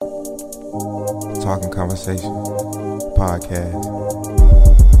Talking Conversation Podcast.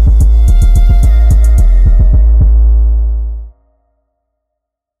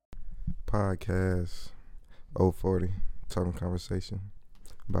 Podcast 040 Talking Conversation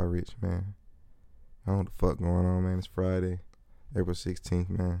by Rich, man. I don't know what the fuck going on, man. It's Friday, April 16th,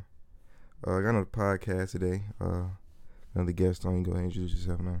 man. I got another podcast today. Another guest on. You go ahead and introduce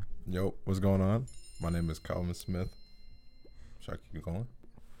yourself now. Yo, what's going on? My name is Calvin Smith. Should I keep going?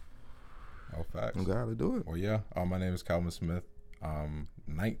 Oh, facts. I'm glad to do it. Well, yeah. My name is Calvin Smith. I'm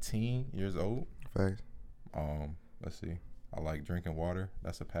 19 years old. Facts. Let's see. I like drinking water.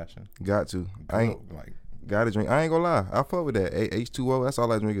 That's a passion. Got to. I ain't like. Gotta drink. I ain't gonna lie. I fuck with that. H2O. That's all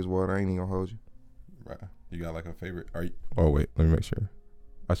I drink is water. I ain't even gonna hold you. Right. You got like a favorite? Are you? Oh wait. Let me make sure.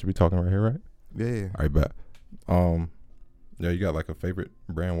 I should be talking right here, right? Yeah. All right, bet. Yeah. You got like a favorite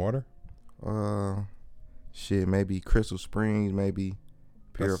brand water? Shit. Maybe Crystal Springs. Maybe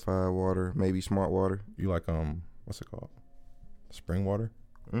purified water. Maybe Smart Water. You like what's it called? Spring water?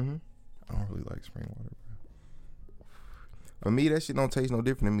 Mm-hmm. I don't really like spring water. For me, that shit don't taste no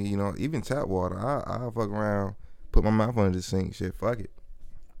different to me. You know, even tap water, I fuck around, put my mouth under the sink. Shit, fuck it.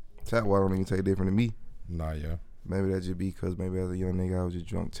 Tap water don't even taste different to me. Nah, yeah. Maybe that just be because maybe as a young nigga I was just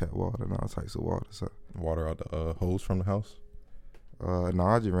drunk tap water and all types of water. So Water out the hose from the house? No,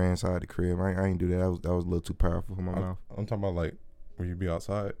 I just ran inside the crib. I ain't do that. That was a little too powerful for my mouth. I'm talking about like when you be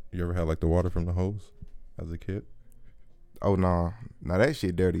outside. You ever had like the water from the hose as a kid? Oh no, that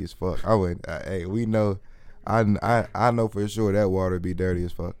shit dirty as fuck. I wouldn't. Hey, we know. I know for sure that water be dirty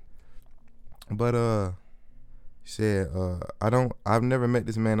as fuck. But I've never met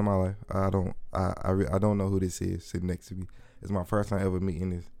this man in my life. I don't know who this is sitting next to me. It's my first time ever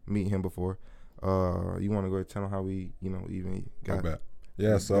meeting him before. You want to go and tell him how we, even got here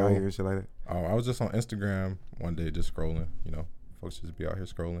and shit like that? I was just on Instagram one day, just scrolling. Folks just be out here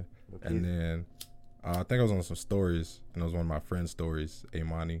scrolling, okay. And then I think I was on some stories, and it was one of my friend's stories,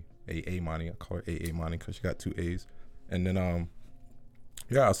 Amani. I call her Amani because she got 2 A's. And then I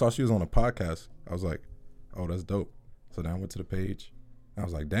saw she was on a podcast. I was like, oh, that's dope. So then I went to the page. And I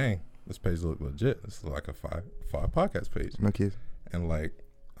was like, dang, this page look legit. This is like a five podcast page. No kids. And like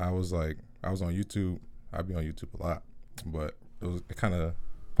I was on YouTube. I be on YouTube a lot, but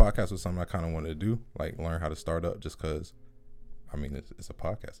podcast was something I kind of wanted to do, like learn how to start up, just because. I mean, it's a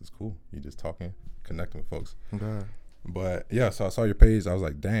podcast. It's cool. You just talking, connecting with folks. God. But yeah, so I saw your page. I was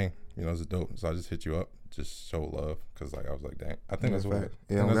like, dang, it's dope. So I just hit you up, just show love, because like I was like, dang, I think that's what.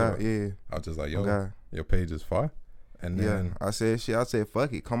 Yeah, I was just like, yo, your page is fire. And then I said, shit. I said,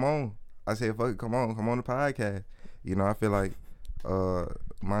 fuck it, come on. I said, fuck it, come on the podcast. I feel like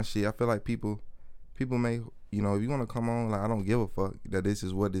my shit. I feel like people may, if you want to come on, like I don't give a fuck that this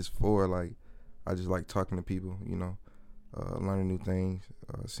is what it's for. Like I just like talking to people, learning new things,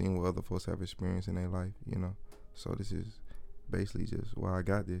 seeing what other folks have experienced in their life, So this is basically just why I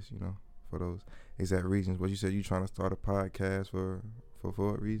got this, for those exact reasons. But you said you trying to start a podcast for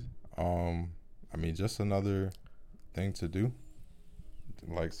what reason? I mean, just another thing to do,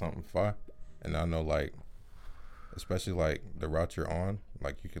 like something fun. And I know, like, especially like the route you're on,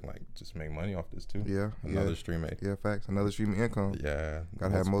 like you can like just make money off this too. Yeah, another stream. Yeah, facts. Another stream of income. Yeah,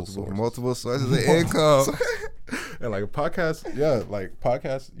 gotta have multiple sources of income. And like a podcast,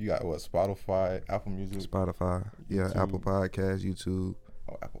 you got what? Spotify, Apple Music, YouTube. Apple Podcasts, YouTube.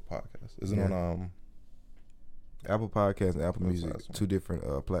 Oh, Apple Podcasts. Is it on Apple Podcasts and Apple Music, 2 different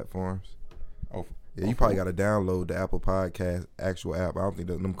platforms. Oh, yeah, you probably got to download the Apple Podcast actual app. I don't think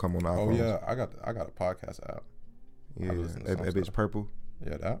them come on the iPhones. Oh yeah, I got a podcast app. Yeah, that bitch purple.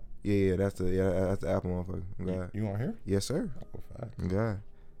 Yeah, that. Yeah, that's the Apple motherfucker. You on here? Yes, sir. Oh, facts. God.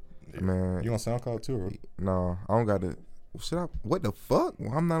 Yeah. Man, you on SoundCloud too? Or? No, I don't got to. What the fuck?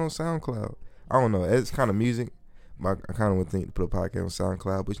 Well, I'm not on SoundCloud. I don't know. It's kind of music. I kind of would think to put a podcast on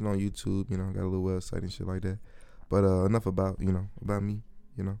SoundCloud, but on YouTube, got a little website and shit like that. But enough about about me.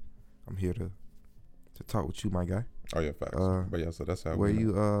 I'm here to talk with you, my guy. Oh yeah, facts. But yeah, so that's how. Where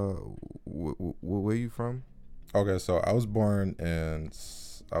you where you from? Okay, so I was born in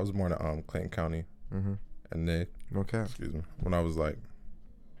Clinton County, and then excuse me, when I was like,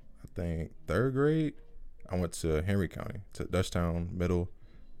 I think 3rd grade, I went to Henry County, to Dutchtown Middle.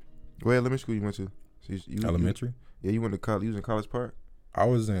 What elementary school you went to? So you elementary. You went to college. You was in College Park. I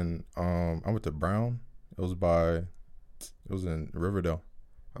was in I went to Brown. It was in Riverdale.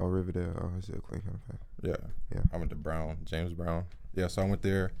 Oh, Riverdale. Oh, it's still Clinton County. Yeah. I went to Brown, James Brown. Yeah, so I went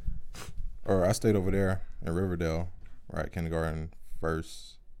there. Or I stayed over there in Riverdale, right? Kindergarten,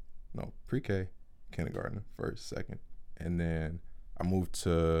 pre-K, kindergarten, 1st, 2nd. And then I moved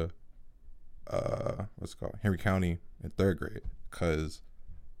to, Henry County in 3rd grade. Because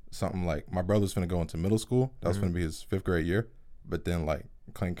something like my brother's finna go into middle school. That was finna be his 5th grade year. But then like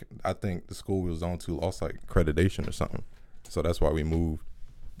I think the school we was on to lost like accreditation or something. So that's why we moved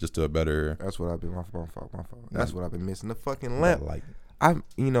just to a better. That's what I've been. My fault. That's what I've been missing. The fucking lamp. Like and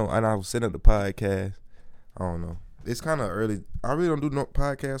I was setting up the podcast. I don't know. It's kind of early. I really don't do no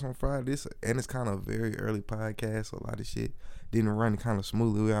podcast on Friday. And it's kind of a very early podcast. So a lot of shit didn't run kind of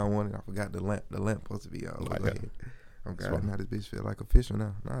smoothly the way I wanted. I forgot the lamp. The lamp supposed to be on. I'm glad now this bitch feel like official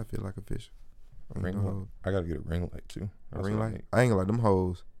now. Now I feel like official. Ring light. I gotta get a ring light too. A ring light? I ain't gonna like them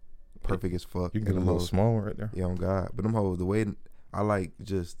hoes. Perfect as fuck. You can get a little small one right there. Yeah, on God. But them hoes, the way I like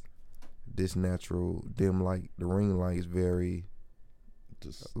just this natural dim light. The ring light is very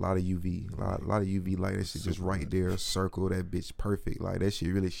just a lot of UV. A lot of UV light. That shit just right there. Circle that bitch perfect. Like that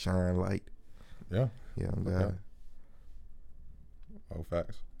shit really shine light. Yeah. Yeah, on God. Okay. Oh,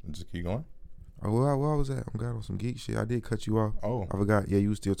 facts. Just keep going. Oh, where I was at? I'm God on some geek shit. I did cut you off. Oh. I forgot. Yeah, you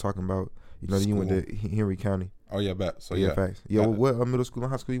was still talking about, you went to Henry County. Oh, yeah, bet. So, yeah. Facts. Yeah, what middle school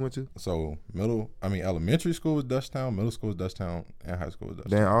and high school you went to? So, elementary school was Dutchtown, middle school was Dutchtown, and high school was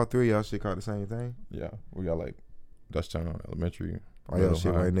Dutchtown. Damn, all three of y'all shit called the same thing? Yeah. We got, like, Dutchtown elementary. Oh, y'all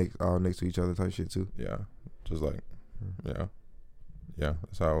shit right next to each other type shit, too? Yeah. Just like, yeah. Yeah,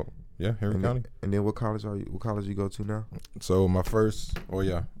 that's how... Yeah, Henry County. And then what college you go to now? So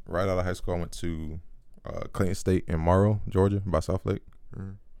right out of high school I went to Clayton State in Morrow, Georgia, by South Lake.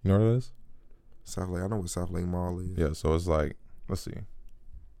 You know what it is? South Lake. I know what South Lake Mall is. Yeah, so it's like, let's see.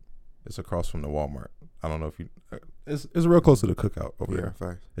 It's across from the Walmart. I don't know if you it's real close to the Cookout over there.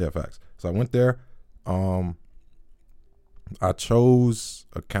 Facts. Yeah, facts. So I went there. I chose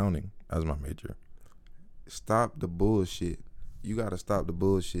accounting as my major. Stop the bullshit. You gotta stop the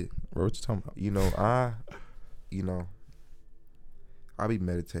bullshit. Bro, what you talking about? I be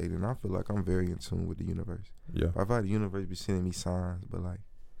meditating. And I feel like I'm very in tune with the universe. Yeah. I feel like the universe be sending me signs, but like,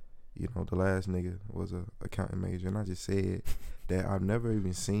 the last nigga was a accounting major, and I just said that I've never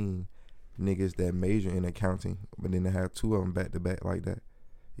even seen niggas that major in accounting, but then they have two of them back to back like that.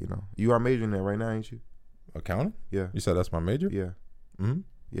 You are majoring that right now, ain't you? Accounting? Yeah. You said that's my major? Yeah. Mm-hmm.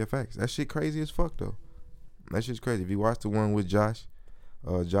 Yeah, facts. That shit crazy as fuck though. That shit's crazy. If you watch the one with Joshua,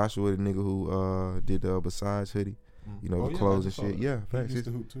 the nigga who did the Besides hoodie, the clothes and shit. Yeah, facts. He used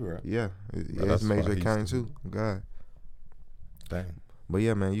to hoop too, right? Yeah, it's major accounting too. God. Dang. But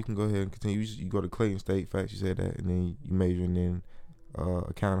yeah, man, you can go ahead and continue. You go to Clayton State, facts. You said that, and then you major in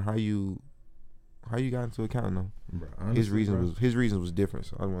accounting. How you got into accounting though? Bro, honestly, his reasons was different.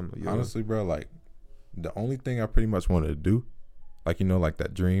 So I want to know. Honestly, bro, like the only thing I pretty much wanted to do, like like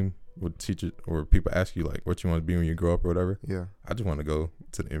that dream with teachers or people ask you like what you want to be when you grow up or whatever. Yeah. I just want to go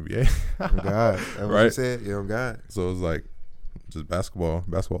to the NBA. Oh God. That's right? What you said? Yeah, oh God. So it was like just basketball.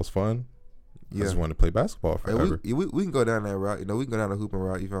 Basketball's fun. Yeah. I just wanted to play basketball forever. We can go down that route. We can go down the hooping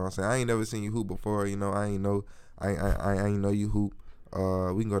route. You feel what I'm saying? I ain't never seen you hoop before. I ain't know you hoop.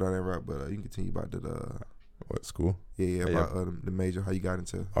 We can go down that route, but you can continue about the what school? Yeah, about the major. How you got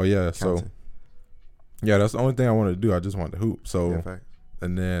into? Oh yeah, accounting. So yeah, that's the only thing I wanted to do. I just wanted to hoop. So. Yeah, fact.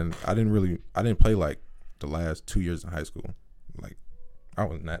 And then I didn't play like the last 2 years in high school. Like I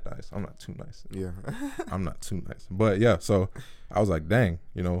wasn't that nice. I'm not too nice. Yeah. I'm not too nice. But yeah, so I was like, dang,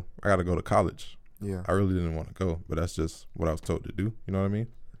 I got to go to college. Yeah. I really didn't want to go, but that's just what I was told to do. You know what I mean?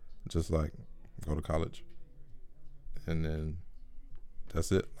 Just like go to college. And then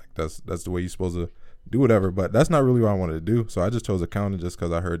that's it. Like that's the way you're supposed to do whatever. But that's not really what I wanted to do. So I just chose accounting just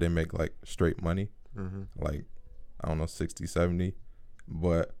because I heard they make like straight money. Mm-hmm. Like, I don't know, 60, 70.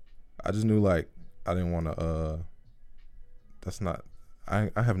 But I just knew like I didn't want to that's not I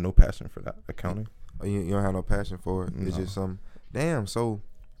have no passion for that accounting. Oh, you don't have no passion for it. No. It's just some damn. So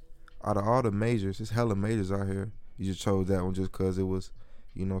out of all the majors, there's hella majors out here. You just chose that one just cause it was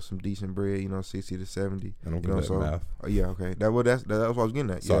some decent bread, 60 to 70. I don't get that math. Oh yeah, okay. That's what I was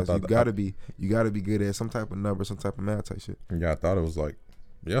getting at. So yes, you gotta be good at some type of number, some type of math type shit. Yeah, I thought it was like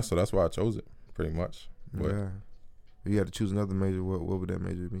so that's why I chose it pretty much. But yeah. If you had to choose another major, what would that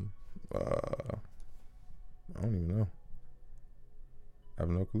major be? I don't even know. I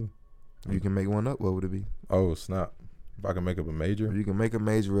have no clue. If you can make one up, what would it be? Oh, snap. If I can make up a major? If you can make a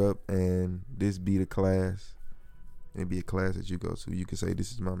major up and this be the class, and be a class that you go to, you can say,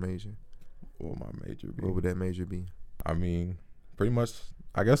 this is my major. What would my major be? What would that major be? I mean, pretty much,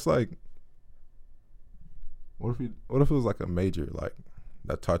 I guess, like, what if it was like a major, like,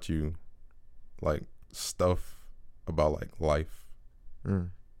 that taught you, like, stuff about like life,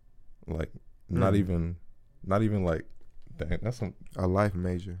 like not even like, dang, that's a life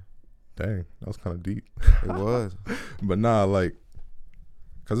major. Dang, that was kind of deep. It was, but nah, like,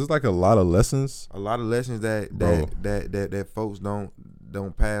 cause it's like a lot of lessons that folks don't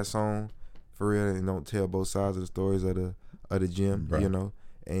don't pass on for real and don't tell both sides of the stories of the gym, Right. you know.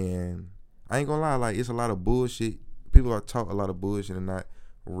 And I ain't gonna lie, like it's a lot of bullshit. People are taught a lot of bullshit and not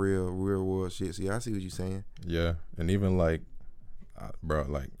real world shit. So yeah, I see what you're saying. Yeah, and even like, bro,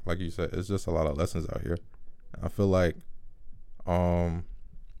 like you said, it's just a lot of lessons out here. I feel like,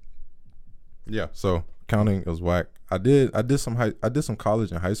 yeah. So counting was whack. I did some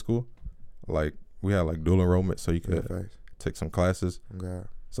college and high school. Like we had like dual enrollment, so you could take some classes. God.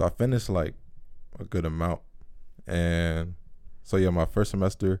 So I finished like a good amount, and so yeah, my first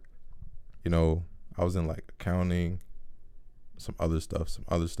semester, you know, I was in like accounting, some other stuff.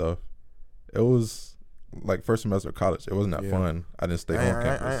 It was like first semester of college. It wasn't that fun. I didn't stay on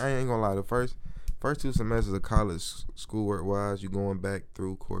campus. I ain't gonna lie. The first 2 semesters of college, schoolwork wise, you going back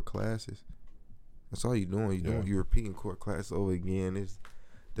through core classes. That's all you doing. You repeating core classes over again. It's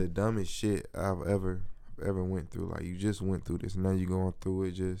the dumbest shit I've ever went through. Like you just went through this, and now you going through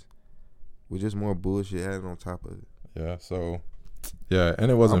it with just more bullshit added on top of it. Yeah. So yeah,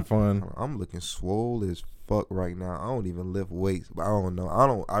 and it wasn't fun. I'm looking swole as fuck right now. I don't even lift weights, but I don't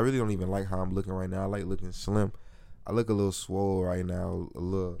know. I really don't even like how I'm looking right now. I like looking slim. I look a little swole right now, a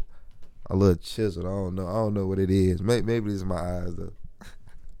little chiseled. I don't know what it is. Maybe it's my eyes though.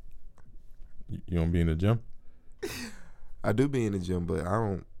 You don't be in the gym? I do be in the gym, but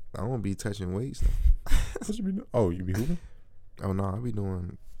I don't be touching weights though. What you be doing? Oh, you be hooping? Oh no, I be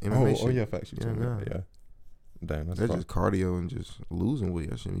doing MMA shit. Oh yeah, facts. Yeah. Damn, that's just cardio and just losing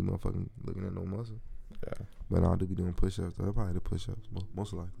weight. I shouldn't be motherfucking looking at no muscle. Yeah. But I do be doing push-ups though. Probably the push-ups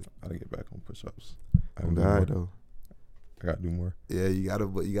most likely. I gotta get back on push-ups. Oh God though. I gotta do more. Yeah, you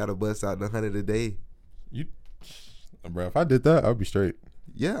gotta bust out the 100 a day. Bro, if I did that, I'd be straight.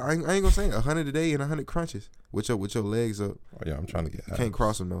 Yeah, I ain't gonna say 100 a day and 100 crunches with your legs up. Oh yeah, I'm trying to get abs. You can't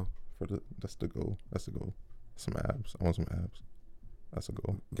cross them though. That's the goal. Some abs. I want some abs. That's a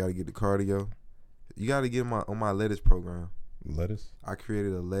goal. You gotta get the cardio. You gotta get on my lettuce program. Lettuce? I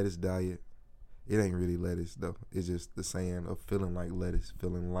created a lettuce diet. It ain't really lettuce though. It's just the saying of feeling like lettuce,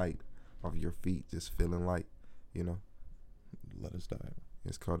 feeling light off your feet, just feeling light. You know. Lettuce diet.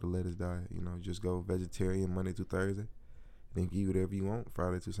 It's called the lettuce diet. You know, just go vegetarian Monday through Thursday. Then you eat whatever you want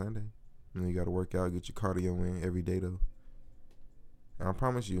Friday to Sunday. And then you got to work out, get your cardio in every day though. And I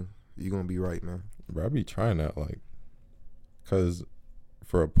promise you, you're gonna be right, man. Bro, I be trying that, like, cause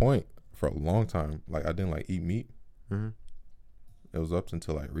for a long time, like I didn't like eat meat. Mm-hmm. It was up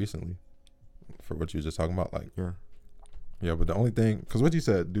until like recently, for what you were just talking about, like. Yeah. But the only thing, cause what you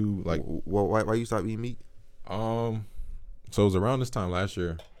said, do like. Why you stop eating meat? So it was around this time last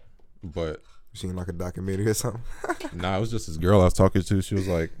year, but. You seen like a documentary or something? Nah, it was just this girl I was talking to. She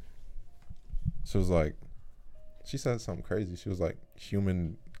said something crazy. She was like,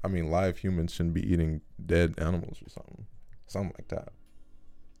 live humans shouldn't be eating dead animals or something like that.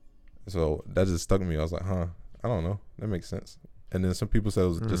 So that just stuck with me. I was like, I don't know. That makes sense. And then some people said it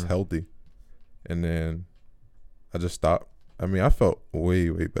was just healthy. And then I just stopped. I felt way,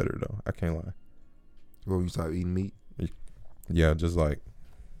 way better though. I can't lie. Well, you stopped eating meat? Yeah, just like.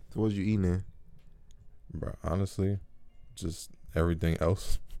 So what was you eating then? Bro, honestly, just everything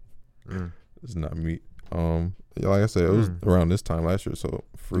else. It's not meat. Like I said, it was around this time last year. So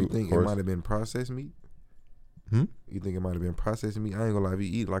fruit. Do you think it might have been processed meat? You think it might have been processed meat? I ain't gonna lie. If you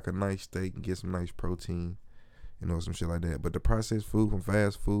eat like a nice steak and get some nice protein, you know, some shit like that. But the processed food from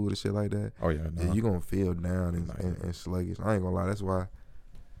fast food and shit like that. Oh yeah, nah. You gonna feel down and sluggish. I ain't gonna lie. That's why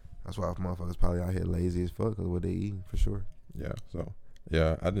motherfuckers probably out here lazy as fuck because what they eating for sure. Yeah. So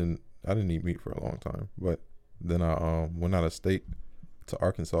yeah, I didn't eat meat for a long time, but then I went out of state to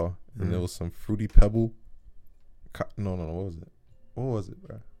Arkansas, and there was some Fruity Pebble. No, what was it,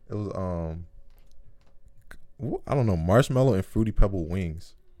 bro? It was I don't know, marshmallow and Fruity Pebble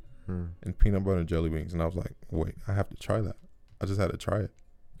wings, and peanut butter and jelly wings, and I was like, wait, I have to try that. I just had to try it.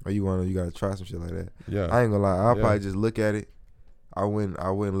 Oh, you gotta try some shit like that. Yeah, I ain't gonna lie, I'll probably just look at it. I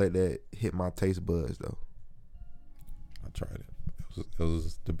wouldn't let that hit my taste buds though. I tried it. It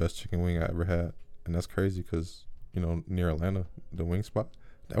was the best chicken wing I ever had, and that's crazy because near Atlanta, the wing spot,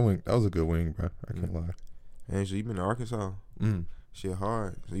 that was a good wing, bro. I can't lie. And so you been to Arkansas? Shit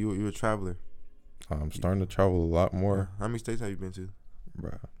hard. So you a traveler? I'm starting to travel a lot more. How many states have you been to?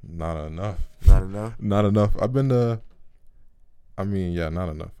 Bro, not enough. Not enough? Not enough. I've been to. Not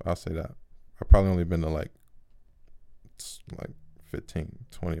enough. I'll say that. I've probably only been to like 15,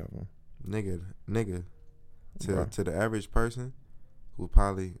 20 of them. Nigga. To the average person. I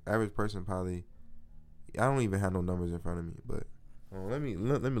don't even have no numbers in front of me, but let me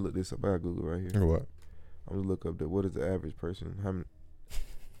look this up. I got Google right here. Or what? I'm gonna look up what is the average person?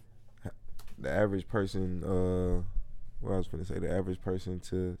 The average person what I was going to say, the average person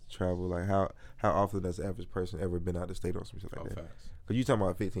to travel, like how often does the average person ever been out the state or some shit like that? Fast. Because you talking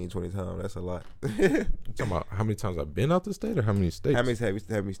about 15, 20 times, that's a lot. You talking about how many times I've been out the state or how many states? How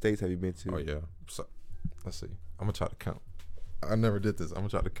many states have you been to? Oh yeah. So, let's see. I'm gonna try to count. I never did this. I'm gonna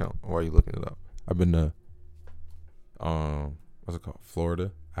try to count. Why are you looking it up? I've been to what's it called?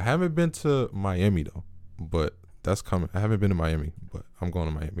 Florida. I haven't been to Miami though, but that's coming. I haven't been to Miami, but I'm going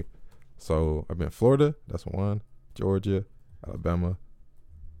to Miami. So I've been to Florida, that's one, Georgia, Alabama,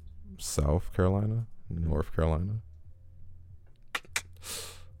 South Carolina, North Carolina,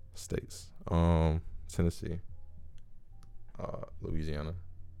 states, Tennessee, Louisiana.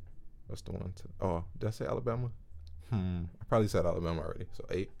 What's the one? Did I say Alabama? I probably said Alabama already. So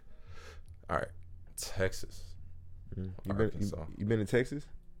 8. All right, Texas. You been to Texas?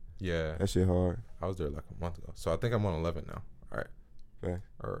 Yeah, That shit hard. I was there like a month ago. So I think I'm on 11 now. All right. Okay.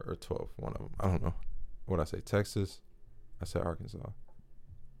 Or 12, one of them. I don't know. What'd I say? Texas. I said Arkansas.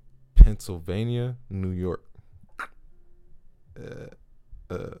 Pennsylvania, New York.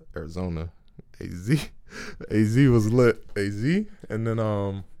 Arizona. AZ. AZ was lit. AZ. And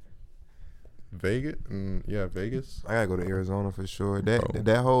then Vegas. Vegas. I gotta go to Arizona for sure.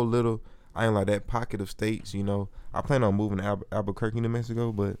 That whole little, I ain't like that pocket of states, you know. I plan on moving to Albuquerque, New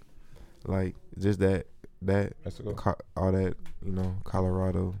Mexico, but like just that Mexico. all that, you know,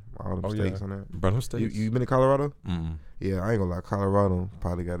 Colorado, all them states on that. Bro, those states. You been to Colorado? Mm-mm. Yeah, I ain't gonna lie. Colorado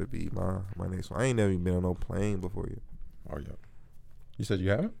probably got to be my next one. I ain't never even been on no plane before yet. Oh yeah. You said you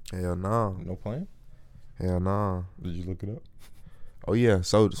haven't? Hell no. No plane? Hell no. Did you look it up? Oh yeah.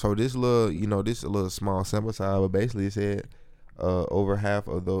 So this little, you know, this a little small sample size, but basically it said over half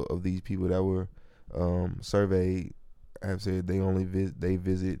of these people that were surveyed have said they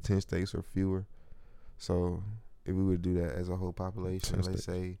visit 10 states or fewer. So if we would do that as a whole population, let's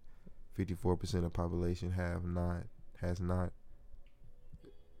say 54% of the population has not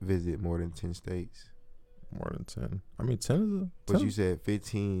visited more than 10 states. More than 10. I mean, 10 is a... 10. But you said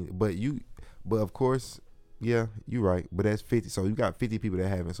 15. But of course, yeah, you're right. But that's 50. So you got 50 people that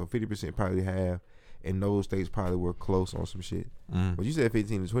haven't. So 50% probably have. And those states probably were close on some shit. But you said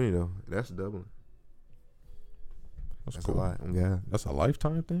 15 to 20 though. That's doubling. That's cool. A lot. Yeah. That's a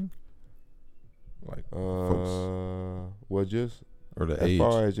lifetime thing? Like, folks. Well, just or the as age.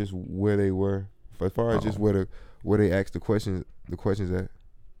 far as just where they were, as far as just where they asked the questions at.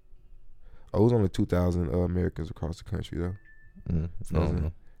 Oh, it was only 2,000 Americans across the country though. I don't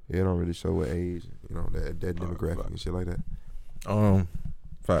know. Yeah, it don't really show what age, you know, that demographic and shit like that.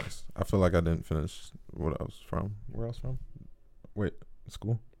 Facts. I feel like I didn't finish what I was from. Where I was from? Wait,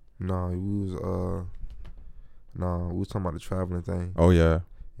 school? No, we was talking about the traveling thing. Oh yeah.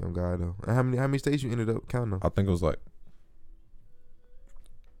 Young guy though. And how many states you ended up counting? I think it was like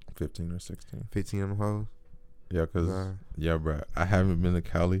 15 or 16. 15 on the whole. Yeah, bro. I haven't been to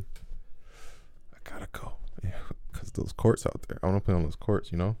Cali. I gotta go. Yeah, cause those courts out there. I want to play on those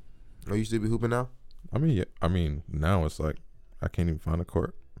courts. You know. Oh, you still be hooping now? I mean, yeah. I mean, now it's like I can't even find a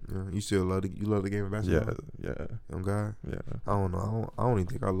court. Yeah, you still love the game of basketball? Yeah. Young guy. Yeah. I don't know. I don't even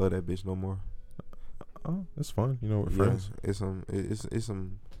think I love that bitch no more. Oh, it's fun. You know, with friends. It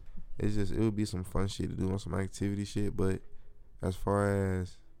would be some fun shit to do on some activity shit. But as far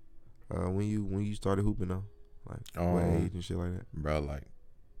as when you started hooping though, like what age and shit like that, bro,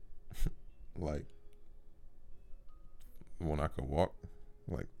 like when I could walk,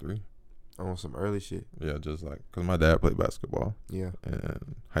 like 3. On some early shit. Yeah, just like because my dad played basketball. Yeah.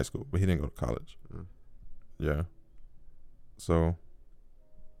 In high school, but he didn't go to college. Mm. Yeah. So.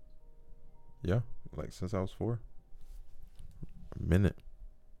 Yeah, like since I was 4. A minute.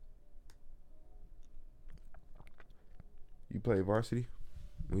 You played varsity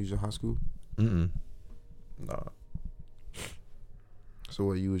when you was in high school? Nah. So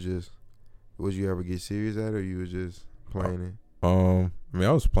what, was you ever get serious at it, or you was just playing it? I mean,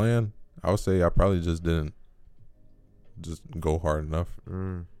 I was playing. I would say I probably just didn't just go hard enough,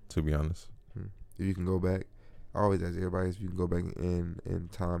 to be honest. If you can go back, I always ask everybody if you can go back in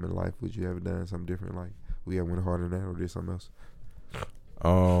time in life, would you ever done something different? Like, we ever went harder than that or did something else?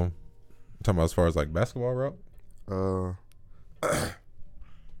 Talking about as far as like basketball route?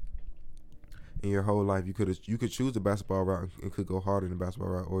 In your whole life, you could choose the basketball route and could go harder in the basketball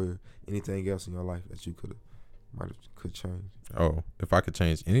route, or anything else in your life that you could change. Oh, if I could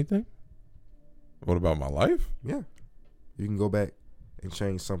change anything? What about my life? Yeah, you can go back and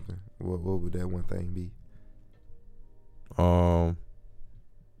change something. What would that one thing be?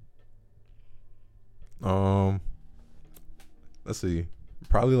 Let's see.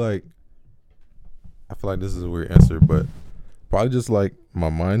 Probably like, I feel like this is a weird answer, but probably just like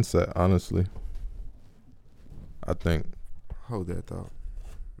my mindset, honestly. I think Hold that thought.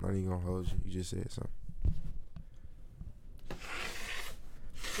 Not even gonna hold you. You just said something.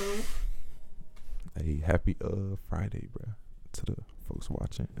 a happy Friday, bro, to the folks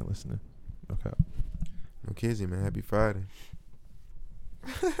watching and listening. Okay. No Kizzy, man. Happy Friday.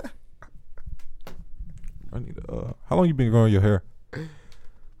 I need to, how long you been growing your hair?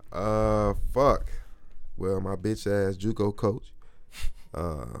 Fuck. Well, my bitch ass JUCO coach.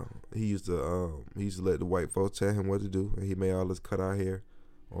 He used to let the white folks tell him what to do, and he made all us cut our hair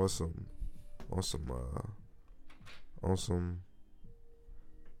on some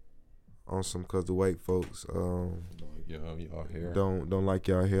cause the white folks Y'all hair. don't like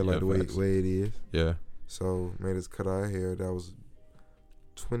y'all hair Yeah, like the facts. way it is. Yeah. So made us cut our hair. That was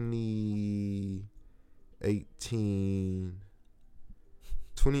 2018.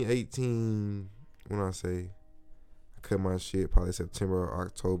 2018. When I say I cut my shit, probably September or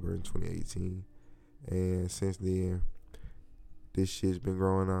October in 2018, and since then, this shit's been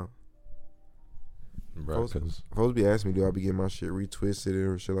growing out. Bro, Folks be asking me, do I be getting my shit retwisted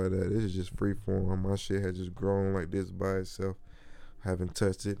or shit like that? This is just free form. My shit has just grown like this by itself. Haven't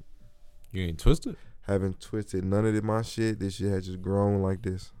touched it. you ain't twisted? Haven't twisted none of my shit. This shit has just grown like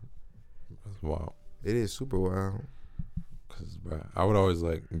this. That's wild. It is super wild. Cause, bro, I would always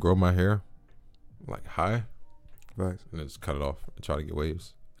like grow my hair like high Facts. and then just cut it off and try to get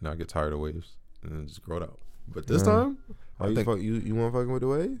waves. And I get tired of waves and then just grow it out. But this Yeah. time, Are you want fucking with the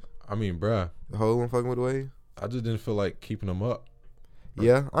wave? I mean, bruh, The whole one fucking with the wave? I just didn't feel like keeping them up.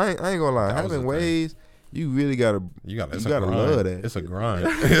 Yeah, I ain't gonna lie. That was Having the thing. waves, you really gotta. You gotta You gotta grind. love that. It's a grind.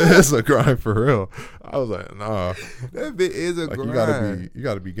 It's a grind for real. I was like, nah. That bit is a Like grind. you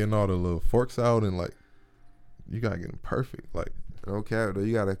gotta be getting all the little forks out and like you gotta get them perfect. Like No cap though.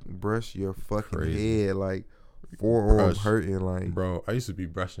 You gotta brush your fucking Crazy. head like forearm Brush. hurting like. bro, I used to be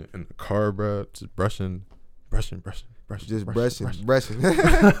brushing in the car, bro. Just brushing. Just brushing. brushing.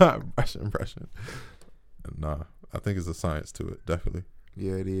 And nah, I think it's a science to it, definitely.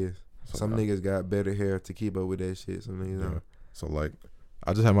 Yeah, it is. So, Some niggas got better hair to keep up with that shit. Some niggas yeah. don't. So like,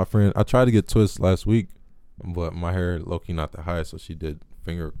 I just had my friend. I tried to get twists last week, but my hair low key not the highest, so she did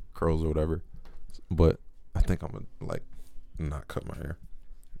finger curls or whatever. But I think I'm gonna like not cut my hair.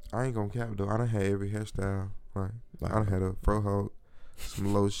 I ain't gonna cap though. I done had every hairstyle. Like Like, I done had a fro hawk,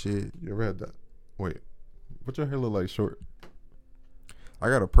 some low shit. you ever had that? Wait, what your hair look like short? I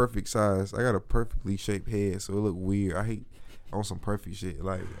got a perfect size. I got a perfectly shaped head, so it look weird. I hate on some perfect shit,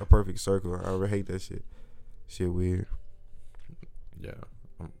 like a perfect circle. I really hate that shit. Shit weird. Yeah,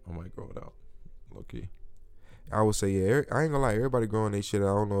 I might grow it out, low key. I would say yeah. I ain't gonna lie. Everybody growing their shit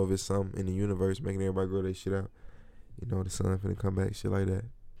out. I don't know if it's something in the universe making everybody grow their shit out. You know, the sun finna come back, shit like that.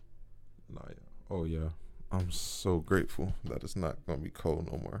 Nah, yeah. Oh yeah, I'm so grateful that it's not gonna be cold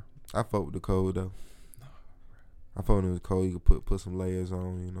no more. I fuck with the cold though. I fuck when it was cold. You could put some layers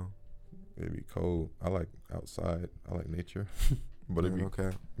on. You know. It'd be cold. I like outside. I like nature, but Yeah,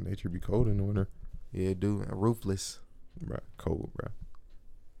 okay. nature be cold in the winter. Yeah, dude. Roofless. Bruh, cold, bruh.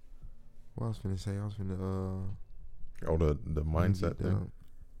 What I was finna say? I was finna Oh, the mindset get thing. down.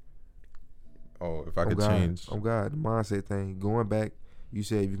 Oh, if I could God. change. Oh God, the mindset thing. Going back, you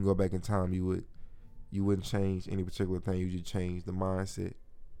said if you can go back in time, you wouldn't change any particular thing. You just change the mindset,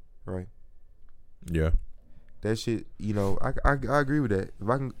 right? Yeah. That shit, you know, I agree with that.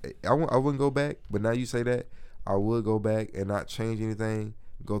 If I wouldn't go back, but now you say that, I would go back and not change anything.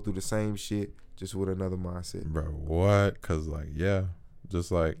 Go through the same shit, just with another mindset. Bro, what? Cause like, yeah,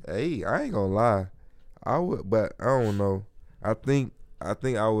 just like, Hey, I ain't gonna lie, I would, but I don't know. I think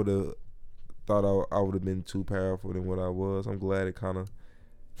I would have thought I would have been too powerful than what I was. I'm glad it kind of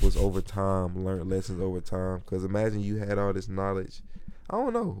was over time, learned lessons over time. Cause imagine you had all this knowledge. I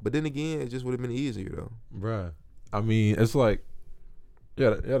don't know, but then again, it just would have been easier though. bruh. I mean, it's like,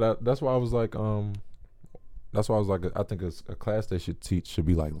 yeah. That's why I was like, I think it's a class they should teach should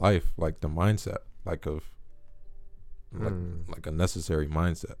be like life, like the mindset, like of, like a necessary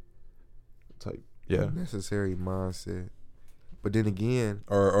mindset type. Yeah. Necessary mindset. But then again,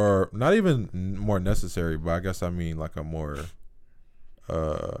 Or not even more necessary, but I guess I mean like a more,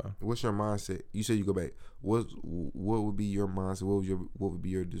 what's your mindset? You said you go back. What would be your mindset? What would be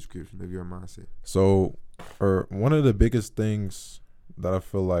your description of your mindset? So, or one of the biggest things that I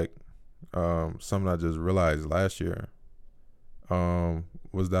feel like, something I just realized last year,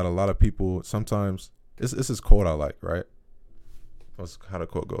 was that a lot of people sometimes, this is quote I like, right? How the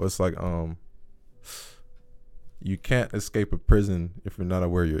quote go? It's like, you can't escape a prison if you're not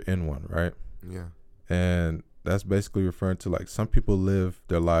aware you're in one, right? Yeah. And that's basically referring to like some people live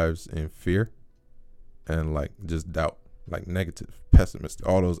their lives in fear and like just doubt, like negative, pessimistic,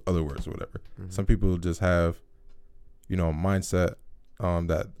 all those other words or whatever. Mm-hmm. Some people just have mindset,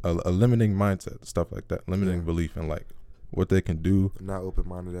 that a limiting mindset, stuff like that, limiting belief in like what they can do, not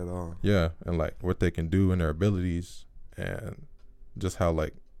open-minded at all. Yeah, and like what they can do and their abilities, and just how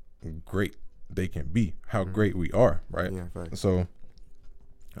like great they can be, how great we are, right? Yeah, fact. So,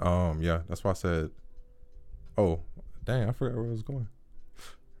 that's why I said, oh, dang, I forgot where I was going.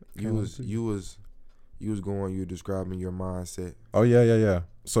 You was going. You were describing your mindset. Oh yeah.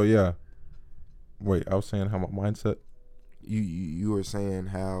 So yeah, wait, I was saying how my mindset. You were saying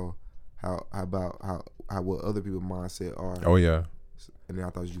how what other people's mindset are. Oh yeah. And then I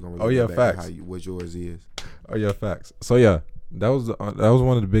thought you were gonna. Oh yeah, back facts. What yours is. Oh yeah, facts. So yeah, that was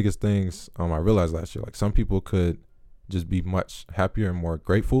one of the biggest things I realized last year. Like some people could just be much happier and more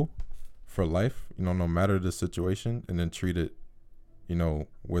grateful for life, no matter the situation, and then treat it,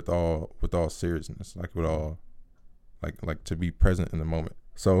 with all seriousness, like with all, like to be present in the moment.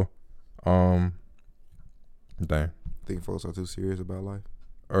 So, dang. Think folks are too serious about life.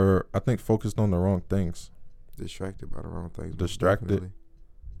 Or I think focused on the wrong things. Distracted by the wrong things. Distracted. Definitely.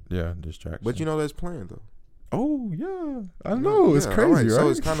 Yeah, distraction. But that's planned though. Oh yeah, I know it's crazy, right? So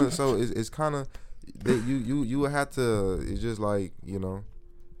it's kind of you would have to. It's just like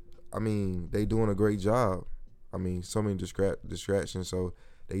I mean, they doing a great job. I mean, so many distractions. So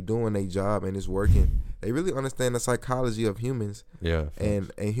they doing their job and it's working. They really understand the psychology of humans. Yeah.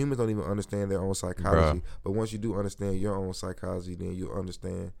 And humans don't even understand their own psychology. But once you do understand your own psychology, then you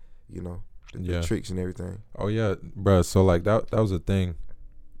understand, the tricks and everything. Oh yeah, bro. So like that was a thing,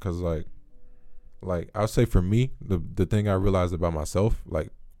 cause like I'll say for me, the thing I realized about myself,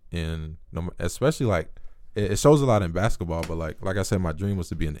 like especially like it shows a lot in basketball, but like I said, my dream was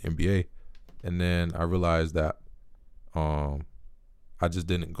to be in the NBA, and then I realized that I just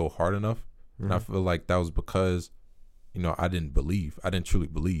didn't go hard enough, and I feel like that was because I didn't truly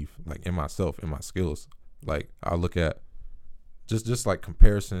believe like in myself, in my skills. Like I look at just like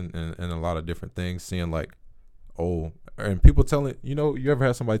comparison and a lot of different things, seeing like, oh, and people telling you ever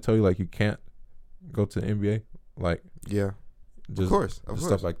had somebody tell you like you can't go to the NBA, like of course,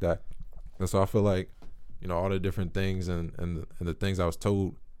 stuff like that. And so I feel like all the different things and the things I was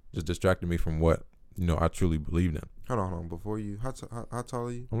told just distracted me from what I truly believed in. Hold on. Before you, how tall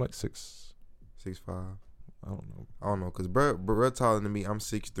are you? I'm like 6'5". I don't know, cause Brett taller than me. I'm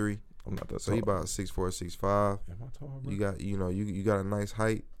 6'3". I'm not that so tall. He about 6'4", 6'5". Am I tall, bro? You got you got a nice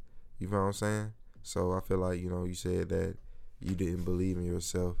height. You know what I'm saying? So I feel like you said that you didn't believe in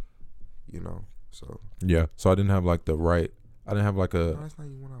yourself. So yeah. So I didn't have like I didn't have like no, that's not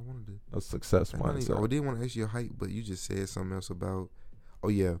even what I wanted to do. A success mindset. I didn't want to ask you your height, but you just said something else about. Oh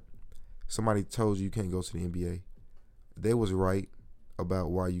yeah, somebody told you can't go to the NBA. They was right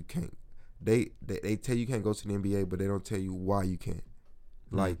about why you can't. They tell you can't go to the NBA, but they don't tell you why you can't.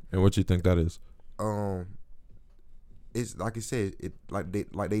 Like, and what you think that is? It's like I said,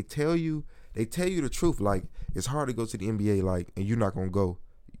 they tell you the truth. Like, it's hard to go to the NBA, like, and you're not gonna go.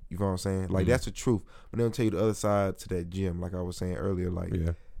 You know what I'm saying? Like, that's the truth. But they don't tell you the other side to that gym. Like I was saying earlier, like,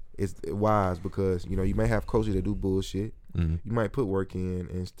 it's wise because you may have coaches that do bullshit. You might put work in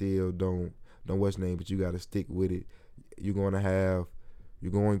and still don't what's name, but you got to stick with it. You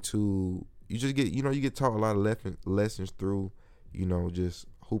just get you get taught a lot of lessons through just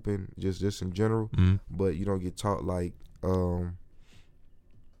hooping, just in general. But you don't get taught like you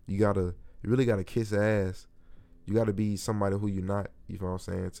really gotta kiss ass. You gotta be somebody who you're not. You know what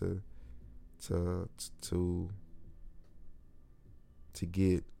I'm saying?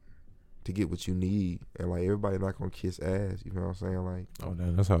 To get what you need, and like everybody not gonna kiss ass. You know what I'm saying? Like, oh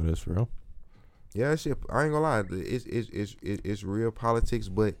damn, that's how it is for real. Yeah, shit. I ain't gonna lie. It's real politics,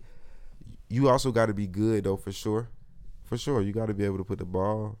 but you also got to be good though, for sure. For sure, you got to be able to put the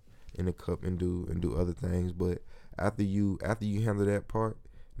ball in the cup and do other things. But after you handle that part,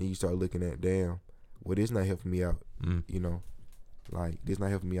 then you start looking at, damn, well, this not helping me out. Like, this not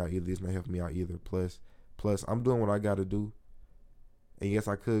helping me out either. This not helping me out either. Plus, I'm doing what I got to do. And yes,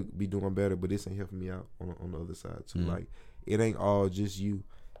 I could be doing better, but this ain't helping me out on the other side too. Like, it ain't all just you.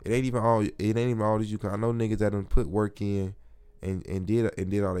 It ain't even all just you. Cause I know niggas that done put work in and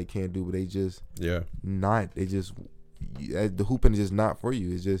did all they can do, but they just the hooping is just not for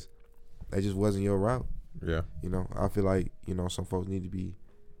you. It's just that just wasn't your route. Yeah. I feel like some folks need to be.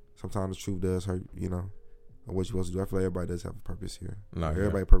 Sometimes the truth does hurt. What you supposed to do. I feel like everybody does have a purpose here.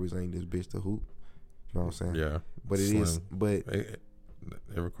 Everybody's purpose ain't this bitch to hoop. You know what I'm saying? Yeah. But it is. But it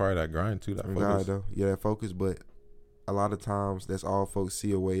requires that grind too. That focus. Though. Yeah, that focus. But a lot of times, that's all folks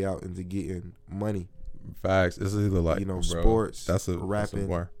see a way out into getting money. Facts. It's either like, You know, bro, sports, That's a rapping.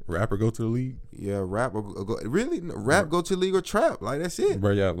 rapper go to the league. Yeah, rap or go, really no, rap go to league or trap. Like that's it.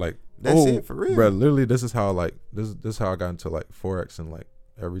 Bro, yeah, like That's it for real. Bro, literally, this is how like this is how I got into like Forex and like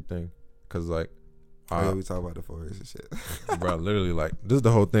everything, cause like, Oh, yeah, we talk about the forex and shit. bro, literally like this is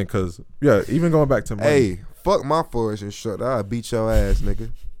the whole thing, cause yeah, even going back to money, Hey, fuck my forex and shit. I'll beat your ass,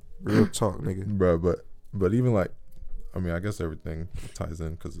 nigga. Real talk, nigga. bro, but even like, I mean, I guess everything ties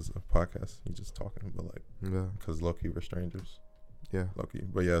in because it's a podcast. You just talking, but like, Yeah, cause low key we're strangers, yeah, low key.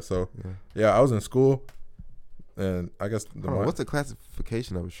 But yeah, so yeah. yeah, I was in school, and I guess Hold on, what's the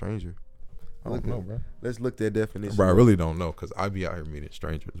classification of a stranger? I don't know, bro. Let's look that definition. Bro, I up. really don't know, cause I be out here meeting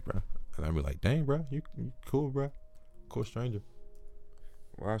strangers, bro, and I be like, dang, bro, you cool, bro, cool stranger,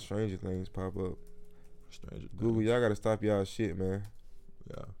 Why stranger things pop up? stranger. Google, y'all gotta stop y'all shit, man.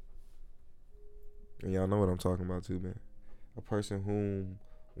 Yeah. And y'all know what I'm talking about too, man. A person whom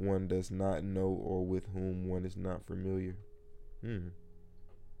one does not know or with whom one is not familiar.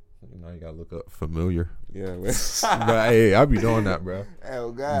 Now you gotta look up familiar. Yeah. But hey, I be doing that, bro.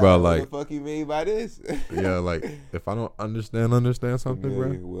 Oh God, Bro, what like- the fuck you mean by this? Yeah, like if I don't understand something,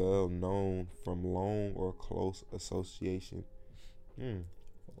 Familiar, bro. well known from long or close association.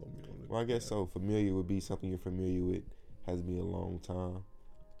 Well, I guess so. Familiar would be something you're familiar with. Has to be a long time.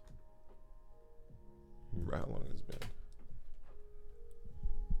 Bro, how long it's been?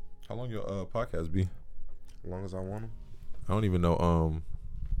 How long your podcast be? As long as I want them. I don't even know.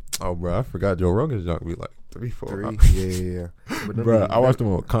 Oh, bro, I forgot Joe Rogan's junk be like 3-4 3. hours. Yeah. But them Bro, be- I watched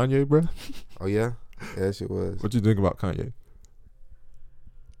them with Kanye, bro. Oh yeah, yeah, that shit was. What you think about Kanye?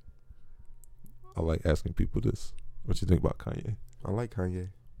 I like asking people this. What you think about Kanye? I like Kanye.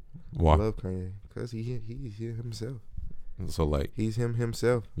 Why? I love Kanye because he's himself. So like, He's him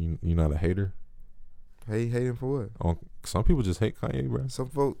himself. you not a hater? Hey, hate him for what? Oh, some people just hate Kanye, bro. Some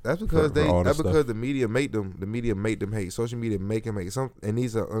folks. That's because For all That's this because stuff. the media make them. The media make them hate. Social media make them hate. Some and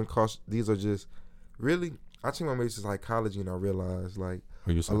these are uncautious. These are just really. I took my major to psychology and I realized like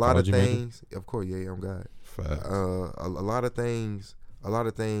Are you a lot of psychology major? things. Of course, yeah, I'm God. Facts. A lot of things.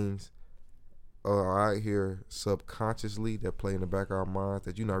 Are out here subconsciously that play in the back of our minds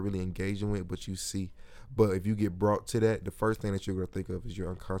that you're not really engaging with, but you see. But if you get brought to that, the first thing that you're gonna think of is your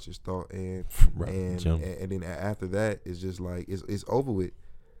unconscious thought, and Jim. and then after that, it's just like it's over with.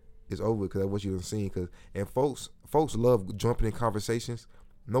 It's over with because that's what you've seen. And folks love jumping in conversations.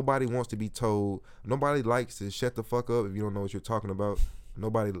 Nobody wants to be told. Nobody likes to shut the fuck up if you don't know what you're talking about.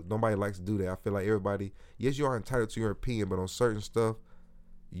 Nobody likes to do that. I feel like everybody. Yes, you are entitled to your opinion, but on certain stuff,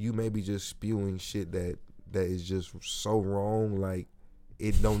 you may be just spewing shit that is just so wrong. Like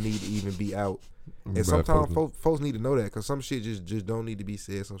it don't need to even be out. And Bruh, sometimes folks- folks need to know that because some shit just don't need to be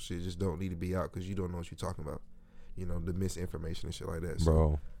said. Some shit just don't need to be out because you don't know what you're talking about. You know, the misinformation and shit like that. So,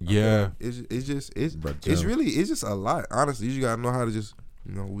 bro. Yeah, it's just Bruh, it's Jim. really it's just a lot. Honestly, you just gotta know how to just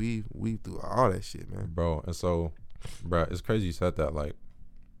weave through all that shit, man. bro. And so, bro, it's crazy you said that. Like,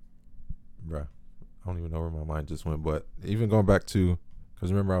 bro, I don't even know where my mind just went. But even going back to,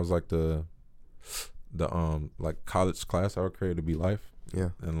 because remember I was like the like college class I would create to be life. Yeah,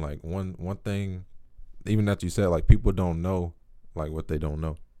 And like one thing, even that you said, like people don't know like what they don't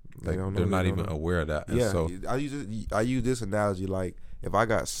know. They Like don't know they're what not they don't even know. aware of that. And yeah. so I use this analogy like if I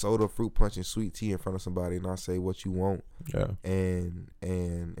got soda, fruit punch, and sweet tea in front of somebody, and I say what you want, yeah, and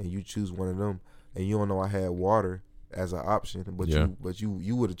you choose one of them, and you don't know I had water as an option, but Yeah.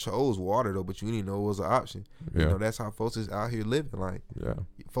 you would have chose water though, but you didn't know it was an option. yeah, You know, that's how folks is out here living. Like yeah,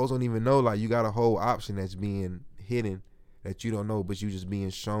 folks don't even know like you got a whole option that's being hidden that you don't know, but you just being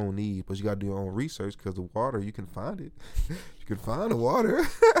shown these. But you got to do your own research because the water you can find it. You can find the water.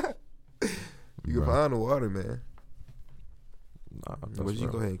 You can Bruh. find the water, man. Nah, But you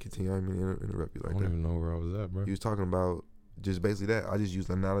go ahead and continue. I didn't mean to interrupt you I like don't that. even know where I was at, bro. You was talking about just basically that. I just used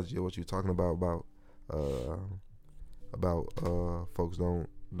the analogy of what you were talking about folks don't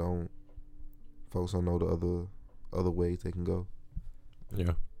folks don't know the other ways they can go.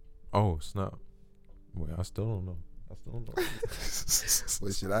 Yeah. Oh snap! Wait, I still don't know.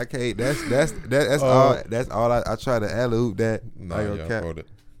 But shit, I can't. That's all. That's all. I try to alley-oop that. Nah, I go yeah, I cap. wrote it.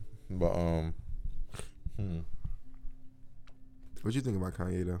 But What you think about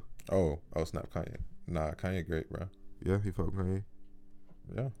Kanye though? oh snap, Kanye. Nah, Kanye great, bro. Yeah, he fuck with Kanye.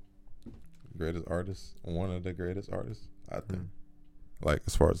 Yeah, greatest artist, one of the greatest artists, I think. Mm. Like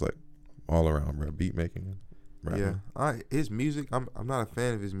as far as like all around, bro, beat making. Yeah, his music. I'm not a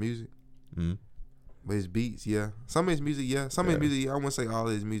fan of his music, Mm. but his beats, yeah. Some of his music, yeah. Some of his Yeah. music, yeah. I wouldn't say all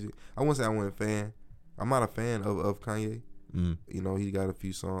of his music. I wouldn't say I wasn't a fan. I'm not a fan of Kanye. Mm. You know, he got a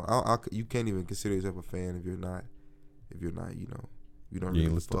few songs. You can't even consider yourself a fan if you're not, you know, you don't You really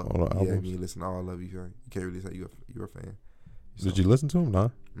ain't listen to fuck. all the Yeah, albums? you ain't listen to all of you. You can't really say you're a fan. Did you listen to him? Nah.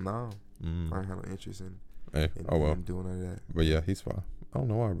 No, I Mm. don't have no interest in Hey, oh well. doing all that. But yeah, he's fine. I don't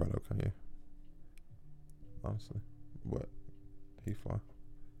know why I brought up Kanye. Honestly, but he's fine.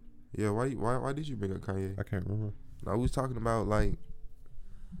 Yeah, why did you bring up Kanye? I can't remember. No, we was talking about like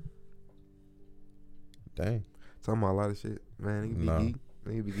Dang. talking about a lot of shit. Man, nigga be Nah. geek.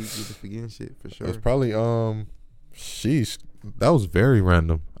 Nigga be geek with the forgetting shit for sure. It was probably sheesh. That was very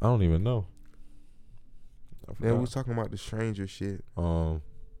random. I don't even know. I Then we forgot. was talking about the stranger shit. Oh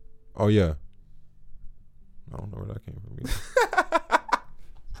yeah. I don't know where that came from either.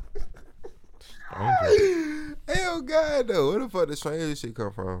 Stranger. Hell God though, where the fuck the stranger shit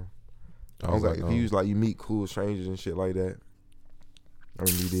come from? I was like, if you was like you meet cool strangers and shit like that. I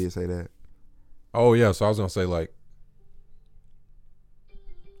mean, you did say that. oh yeah, so I was gonna say like,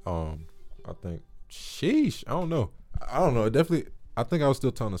 I think, sheesh, I don't know. It definitely, I think I was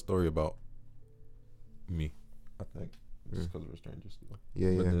still telling a story about me. I think just because we're strangers still.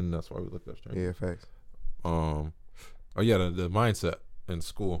 Yeah, But yeah, then that's why we looked up strangers. yeah. Facts. Oh yeah, the mindset in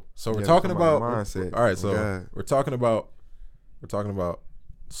school. So we're Yeah, talking talking about about mindset. All right, so God. we're talking about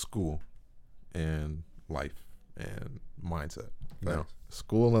school and life and mindset. Now, Facts.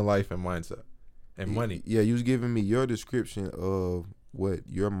 school and life and mindset and money. Yeah, you was giving me your description of what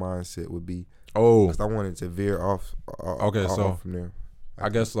your mindset would be. Oh, Cause I wanted to veer off. Okay, so off from there. I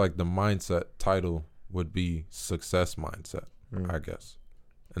guess like the mindset title would be success mindset, Mm. I guess.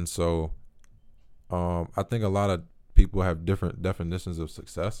 And so I think a lot of people have different definitions of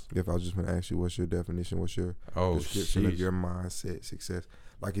success. If I was just gonna ask you, what's your definition? What's your description of sheesh. your mindset success?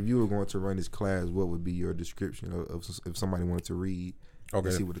 Like if you were going to run this class, what would be your description of if somebody wanted to read and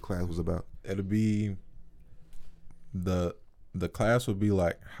see Okay, what the class was about? it'll be the class would be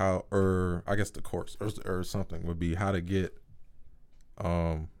like how, or I guess the course or something would be how to get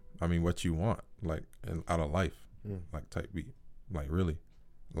I mean what you want like out of life, like type beat, like really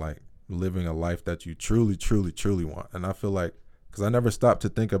like living a life that you truly want. And I feel like because I never stopped to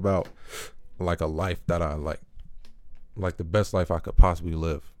think about like a life that I like the best life I could possibly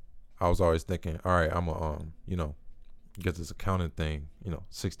live. I was always thinking, all right, I'm a get this accounting thing,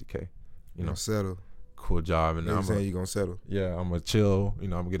 $60K, Settle. cool job, and You know I'm what I'm saying? You gonna settle. I'm gonna chill, I'm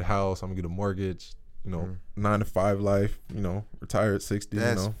gonna get a house, I'm gonna get a mortgage, 9 to 5 life, retire at 60,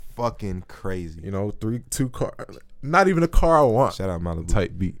 That's fucking crazy. 2 car, not even a car I want, Shout out Malibu.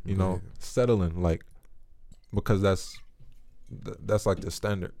 type beat, Yeah. settling, like, because that's like the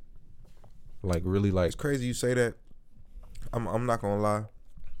standard, like really like It's crazy you say that. I'm not gonna lie.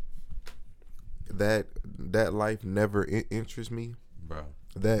 That life never interests me. bro.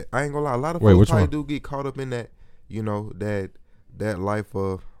 That I ain't gonna lie. A lot of Wait, folks which probably one? do get caught up in that. That life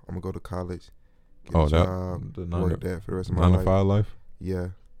of I'm gonna go to college, get a job, the work that for the rest of my 9 to life. 5 life. Yeah,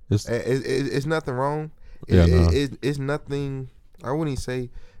 It's it's nothing wrong. Yeah, no. It's nothing. I wouldn't say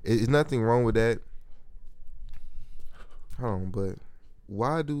it's nothing wrong with that. Hold on, but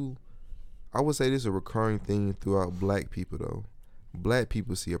why do I would say this is a recurring theme throughout black people though. Black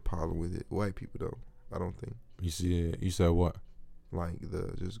people see a problem with it. White people don't. I don't think. you see it. You said what? Like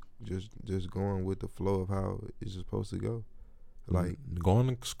the just going with the flow of how it's supposed to go. Like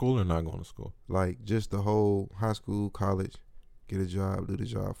going to school or not going to school? like just the whole high school, college, get a job, do the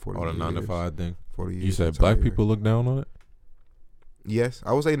job 40 Or years. the 9 to 5 thing. 40 years. You said black retire. people look down on it? Yes,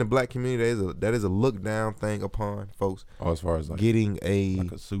 I would say in the black community that is a look down thing upon folks Oh, as far as like getting a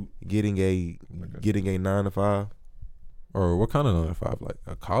a suit, getting a 9 to 5. or what kind of 9 to 5? Like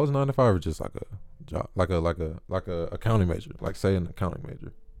a college 9 to 5, or just like a job, like a accounting major, like say an accounting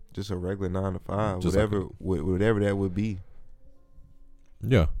major. Just a regular 9 to 5, Just whatever that would be.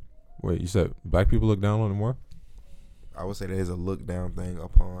 Yeah. Wait, you said black people look down on it more, I would say that is a look down thing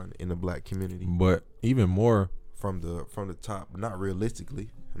upon in the black community but even more, from the top. Not realistically,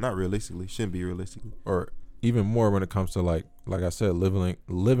 shouldn't be realistically. or even more when it comes to like I said,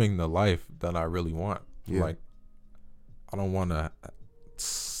 living the life that I really want. Yeah. Like I don't want to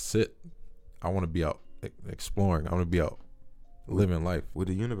sit. I want to be out exploring. I want to be out living life, With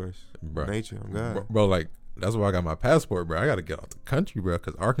the universe, bro. nature, God. Bro, like that's why I got my passport, bro. I got to get out the country, bro,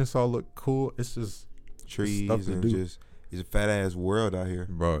 because Arkansas look cool. It's just Trees stuff to and do. just it's a fat ass world out here.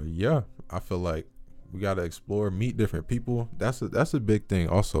 bro. Yeah, I feel like we got to explore, meet different people. That's a big thing.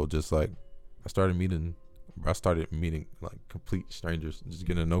 Also, just like I started meeting like complete strangers, just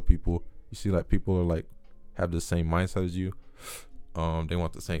getting to know people. You see, like people are like have the same mindset as you. They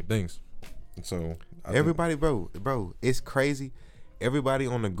want the same things. So Everybody, bro, it's crazy. Everybody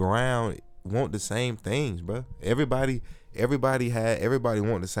on the ground want the same things, bro. Everybody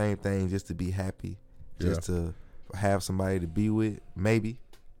want the same thing just to be happy, just to have somebody to be with, maybe,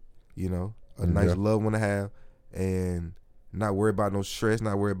 you know, a Yeah. nice loved one to have, and not worry about no stress,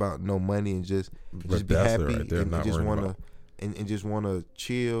 not worry about no money, and just But be that's it happy right there, and not just worrying wanna about- and just wanna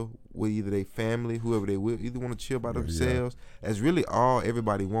chill with either their family, whoever they with, either wanna chill by Yeah. themselves. That's really all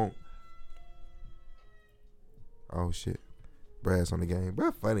everybody want. Oh shit, Brad's on the game.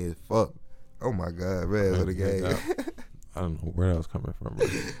 Brad funny as fuck. Oh my god, Brad's on the game. I don't know where that was coming from, bro.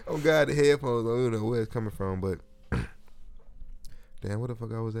 Oh god, the headphones. I don't know where it's coming from, but damn, what the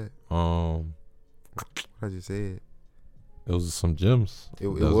fuck I was at? What I just said. It was some gems. It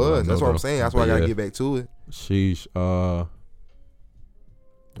was. That's what I'm saying. That's why I gotta get back to it. Sheesh.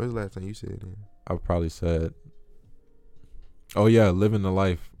 When's the last time you said that? I probably said, oh yeah, living the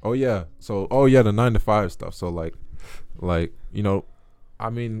life. Oh yeah. So the 9 to 5 stuff. So like you know, I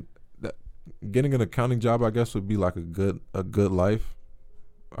mean, getting an accounting job, I guess, would be like a good life,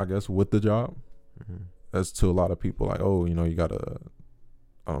 I guess, with the job. Mm-hmm. As to a lot of people, like, oh, you know, you got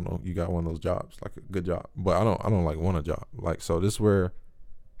you got one of those jobs, like a good job. But I don't like want a job. Like, so this is where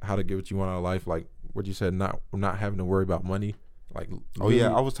how to get what you want out of life. Like what you said, not having to worry about money. Like, oh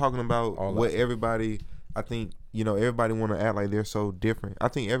yeah, I was talking about what that. everybody. I think, you know, everybody want to act like they're so different. I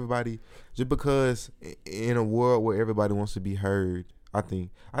think everybody, just because in a world where everybody wants to be heard, I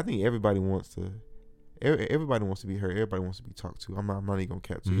think everybody wants to. Everybody wants to be heard. Everybody wants to be talked to. I'm not even gonna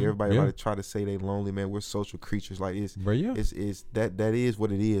cap to you. Everybody like try to say they lonely, man. We're social creatures. Like it's that is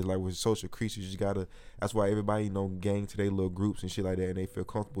what it is. Like we're social creatures. You just gotta. That's why everybody, you know, gang to their little groups and shit like that, and they feel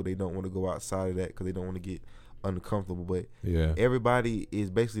comfortable. They don't want to go outside of that because they don't want to get uncomfortable. But yeah, everybody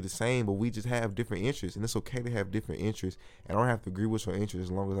is basically the same, but we just have different interests, and it's okay to have different interests. And I don't have to agree with your interests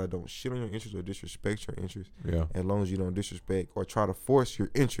as long as I don't shit on your interests or disrespect your interests. Yeah, as long as you don't disrespect or try to force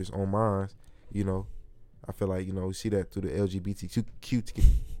your interests on mine, you know. I feel like, you know, we see that through the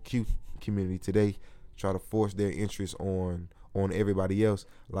LGBTQ community today, try to force their interests on everybody else.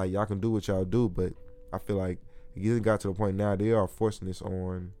 Like, y'all can do what y'all do, but I feel like it got to the point now they are forcing this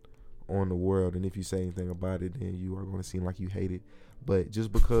on the world, and if you say anything about it, then you are going to seem like you hate it. But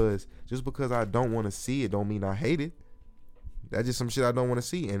just because I don't want to see it, don't mean I hate it. That's just some shit I don't want to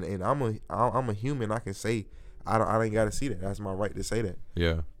see, and I'm a human. I can say I ain't got to see that. That's my right to say that.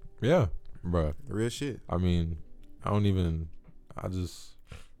 Yeah, bruh. Real shit. I mean, I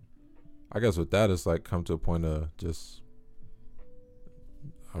guess with that, it's like come to a point of just,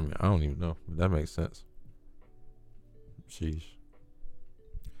 I mean, I don't even know if that makes sense. Sheesh.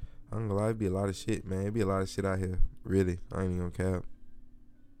 I'm gonna lie, it'd be a lot of shit, man. It'd be a lot of shit out here. Really. I ain't even gonna cap.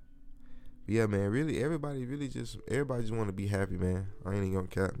 But yeah, man, really, everybody just want to be happy, man. I ain't even gonna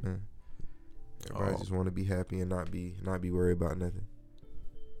cap, man. Everybody just want to be happy and not be worried about nothing.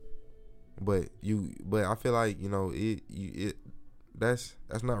 But I feel like, you know, that's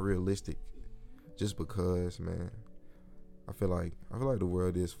not realistic. Just because, man, I feel like the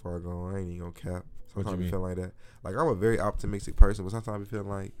world is far gone. I ain't even gonna cap. Sometimes I feel like that. Like, I'm a very optimistic person, but sometimes I feel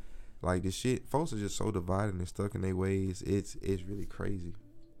like this shit, folks are just so divided and stuck in their ways. It's really crazy.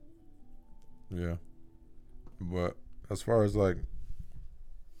 Yeah. But as far as like,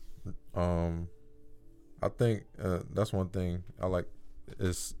 I think that's one thing I like. It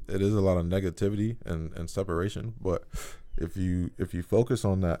is a lot of negativity and separation, but if you focus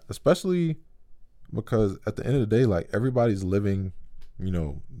on that, especially because at the end of the day, like, everybody's living, you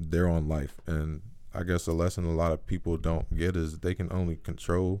know, their own life, and I guess a lesson a lot of people don't get is they can only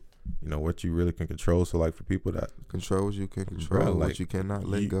control, you know, what you really can control. So like, for people that control what you can control, bro, like, what you cannot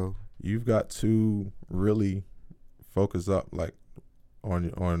let go, you've got to really focus up, like,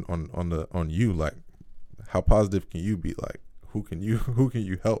 on you, like, how positive can you be, like, who can you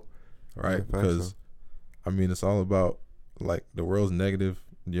help, right? Yeah, because I mean, it's all about, like, the world's negative.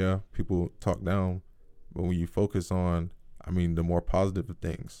 Yeah, people talk down, but when you focus on, I mean, the more positive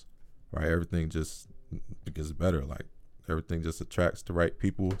things, right? Everything just gets better. Like, everything just attracts the right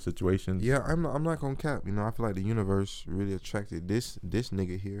people, situations. Yeah, I'm not gonna cap. You know, I feel like the universe really attracted this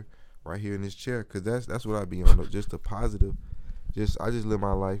nigga here, right here in this chair, because that's what I be on. Just a positive. I just live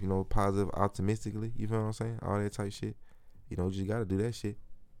my life, you know, positive, optimistically. You feel what I'm saying? All that type shit. You know, you just gotta do that shit.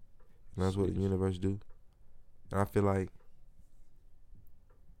 And that's what the universe do. And I feel like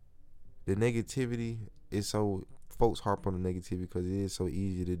the negativity is so, folks harp on the negativity because it is so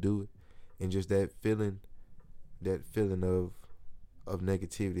easy to do it, and just that feeling of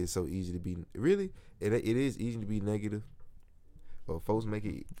negativity is so easy to be. Really, it is easy to be negative, but folks make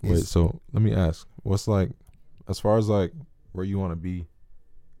it. Wait, so let me ask, what's, like, as far as, like, where you want to be,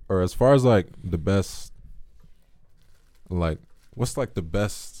 or as far as, like, the best, like, what's, like, the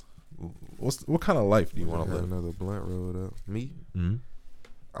best, what kind of life do you want to live? Another blunt rolled up. Me? Mm-hmm.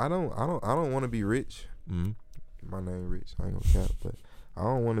 I don't want to be rich. Mm-hmm. My name Rich. I ain't gonna cap, but I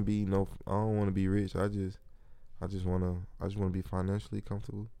don't want to be I don't want to be rich. I just wanna be financially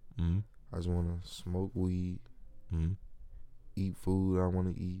comfortable. Mm-hmm. I just wanna smoke weed, Mm-hmm. eat food I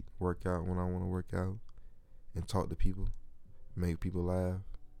want to eat, work out when I want to work out, and talk to people, make people laugh.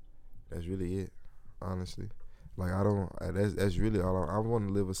 That's really it, honestly. Like I don't. That's really all. I want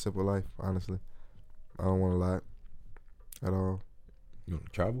to live a simple life, honestly. I don't want a lot at all. You want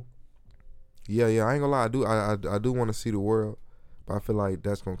to travel? Yeah. I ain't gonna lie. I do want to see the world, but I feel like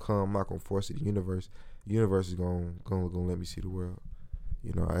that's gonna come. I'm not gonna force it. The universe is gonna let me see the world.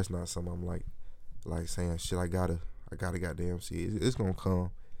 You know, that's not something I'm like saying shit. I gotta goddamn see it. It's gonna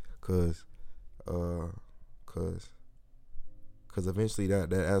come, cause eventually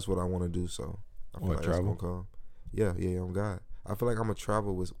that's what I want to do. So I feel like travel? that's gonna come. Yeah, on God. I feel like I'm gonna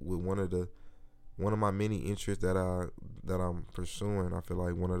travel with one of my many interests that I'm pursuing. I feel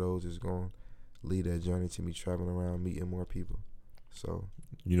like one of those is gonna lead that journey to me traveling around, meeting more people. So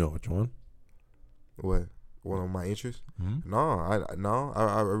You know which one? what? One of my interests? Mm-hmm. No,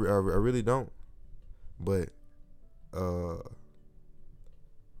 I really don't. But the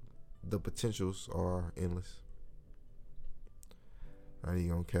potentials are endless. I ain't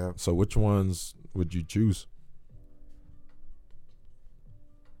gonna cap. So which ones would you choose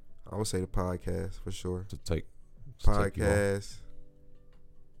I would say the podcast for sure. to take? Podcast,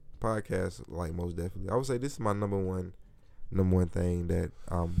 like most definitely. I would say this is my number one thing that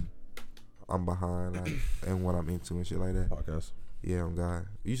I'm behind, like, and what I'm into and shit like that. Podcast. Yeah, on God.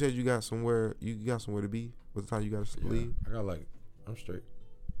 You said you got somewhere to be. What time you got to leave? I'm straight.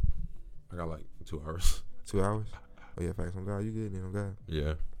 I got like 2 hours. 2 hours. Oh yeah, facts on God. You good then on God.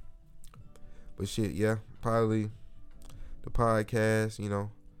 Yeah. But shit, yeah, probably the podcast. You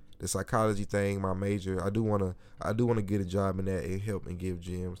know, the psychology thing. My major. I do wanna get a job in that and help and give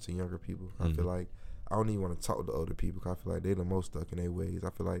gems to younger people. I feel like I don't even want to talk to older people. 'Cause I feel like they're the most stuck in their ways. I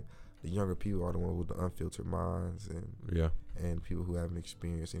feel like the younger people are the ones with the unfiltered minds and people who haven't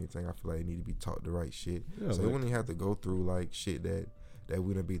experienced anything. I feel like they need to be taught the right shit. Yeah, so they wouldn't have to go through like shit that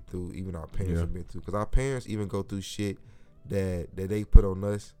we done been through. Even our parents have been through. Because our parents even go through shit that they put on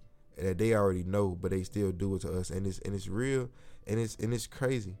us that they already know, but they still do it to us. And it's real and it's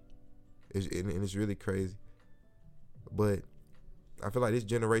crazy. It's really crazy. But I feel like this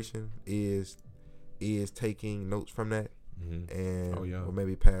generation is taking notes from that. Mm-hmm. And or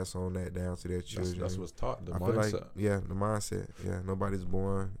maybe pass on that down to their children. That's what's taught. The I mindset. feel like, the mindset. Yeah, nobody's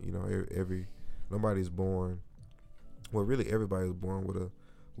born. You know, nobody's born. Well, really, everybody's born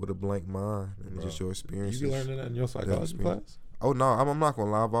with a blank mind, and it's just your experiences. You be learning that in your psychology class? Oh no, I'm not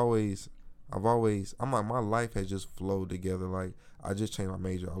gonna lie. I'm like, my life has just flowed together. Like, I just changed my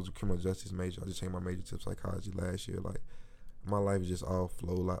major. I was a criminal justice major. I just changed my major to psychology last year. Like, my life just all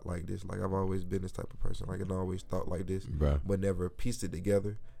flow like this. Like, I've always been this type of person. Like, I always thought like this, but never pieced it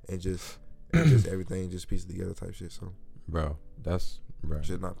together and just everything just pieced together type shit. So,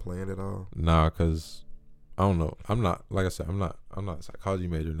 shit not planned at all. Nah, cause I don't know. I'm not, like I said, I'm not a psychology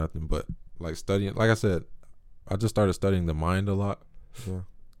major or nothing. But like studying, like I said, I just started studying the mind a lot. Yeah.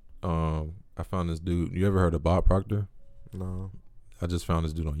 I found this dude. You ever heard of Bob Proctor? No. I just found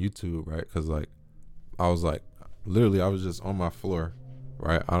this dude on YouTube, right? Cause like I was like. Literally, I was just on my floor,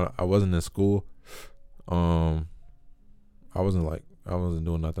 right? I wasn't in school. I wasn't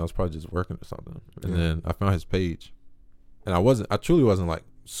doing nothing. I was probably just working or something. And then I found his page, and I truly wasn't like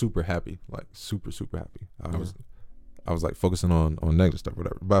super happy, like super happy. I was like focusing on negative stuff, or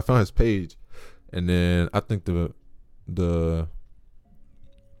whatever. But I found his page, and then I think I don't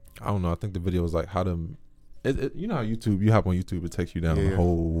know. I think the video was like how to. You know how you hop on YouTube, it takes you down a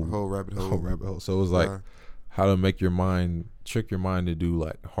whole rabbit hole. So it was like. How to make trick your mind to do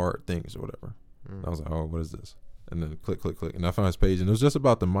like hard things or whatever. And I was like, oh, what is this? And then click. And I found his page, and it was just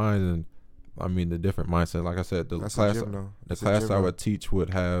about the mind and, I mean, the different mindset. Like I said, the class I would teach would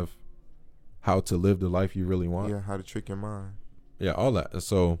have how to live the life you really want. Yeah, how to trick your mind. Yeah, all that. And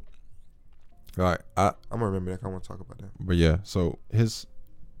so, like, I'm gonna remember that. I want to talk about that. But yeah, so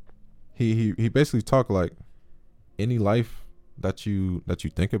he basically talked like any life that you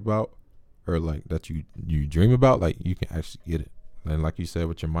think about. Or like that you dream about, like you can actually get it. And like you said,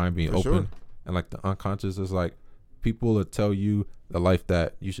 with your mind being open, and like the unconscious is like people will tell you the life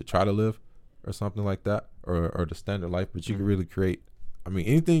that you should try to live, or something like that, or the standard life. But you can really create. I mean,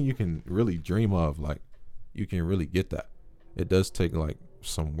 anything you can really dream of, like you can really get that. It does take like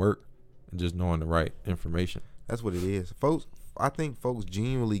some work and just knowing the right information. That's what it is, folks. I think folks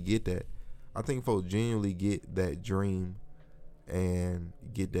genuinely get that. I think folks genuinely get that dream. And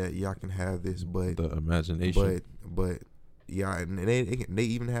get that y'all can have this, but the imagination. But yeah, and they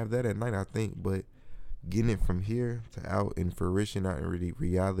even have that at night, I think. But getting it from here to out in fruition, out in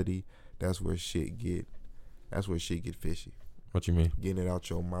reality, that's where shit get fishy. What you mean? Getting it out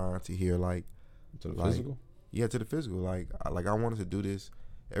your mind to here, like To the like, physical? Yeah, to the physical. Like I wanted to do this.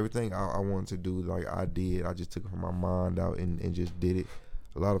 Everything I wanted to do, like I did. I just took it from my mind out and just did it.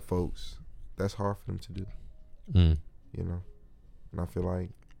 A lot of folks, that's hard for them to do. You know, and I feel like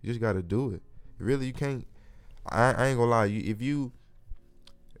you just got to do it. Really, you can't. I ain't gonna lie. If you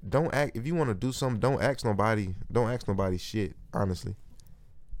want to do something, don't ask nobody. Don't ask nobody shit. Honestly,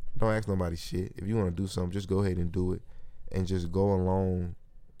 don't ask nobody shit. If you want to do something, just go ahead and do it, and just go along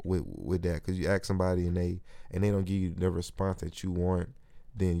with that. Because you ask somebody and they don't give you the response that you want,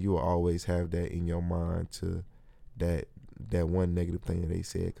 then you will always have that in your mind to that one negative thing that they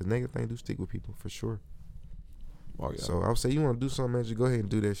said. Because negative things do stick with people for sure. Oh, yeah. So I would say you want to do something, man, just go ahead and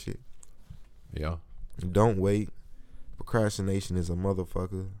do that shit. Yeah. Don't wait. Procrastination is a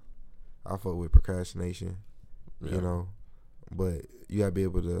motherfucker. I fuck with procrastination, you know, but you gotta be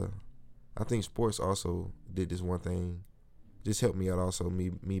able to. I think sports also did this one thing, just helped me out. Also, me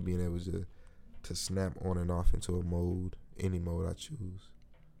being able to snap on and off into a mode, any mode I choose.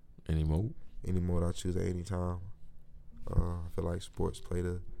 Any mode I choose at any time. I feel like sports play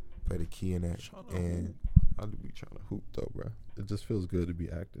the key in that. And I do be trying to hoop though, bro. It just feels good to be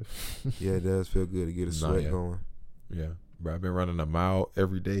active. Yeah, it does feel good to get a sweat going. Yeah, bro. I've been running a mile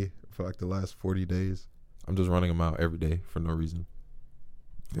every day for like the last 40 days. I'm just running a mile every day for no reason.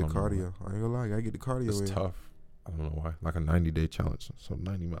 Good cardio. I ain't gonna lie, I gotta get the cardio It's in. tough. I don't know why. Like a 90-day challenge, so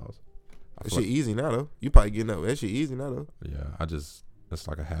 90 miles. That shit easy now though. You probably getting up. That shit easy now though. Yeah, it's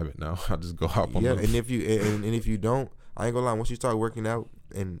like a habit now. I just go hop on. Yeah, and if you don't, I ain't gonna lie. Once you start working out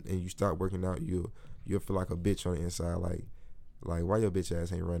and you stop working out, you'll feel like a bitch on the inside. Like why your bitch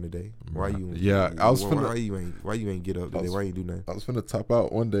ass ain't run today? Why you? Yeah, why you ain't get up today? Why you do nothing? I was finna top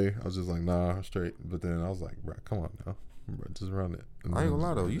out one day. I was just like, nah, I'm straight. But then I was like, bro, come on now, bro, just run it. And I ain't gonna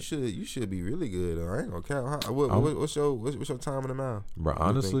lie though. You should be really good though. I ain't gonna count. What's your time in the mile? Bro,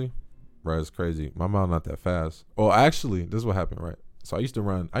 honestly, bro, it's crazy. My mile not that fast. Well, actually, this is what happened, right? So I used to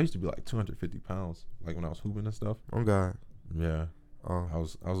be like 250 pounds, like when I was hooping and stuff. Oh God. Yeah. Oh. I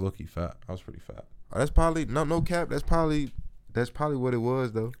was low-key fat. I was pretty fat. That's probably no cap. That's probably what it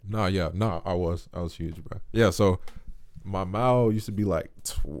was though. I was huge, bro. Yeah. So my mile used to be like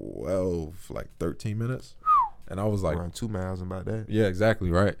 13 minutes, and I was like around 2 miles and about that. Yeah, exactly,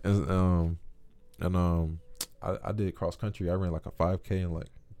 right. And I did cross country. I ran like a 5K in like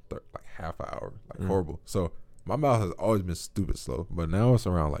half an hour, like horrible. So my mile has always been stupid slow, but now it's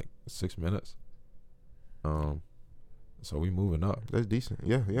around like 6 minutes. So we moving up. That's decent.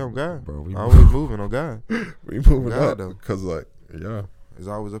 Yeah, on God, bro. We always moving on God. We moving God, up though. Cause like there's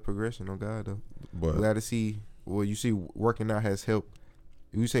always a progression on God though. But glad to see. Well, you see, working out has helped.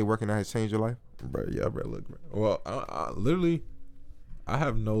 You say working out has changed your life, bro. Yeah, bro. Look, bro. Well, I literally, I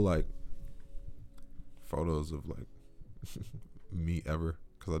have no like photos of like me ever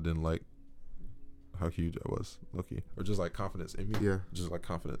because I didn't like how huge I was, lucky, or just like confidence in me. Yeah, just like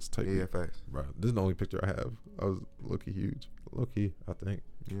confidence type. Yeah, facts. Bro, this is the only picture I have. I was lucky huge, lucky. I think.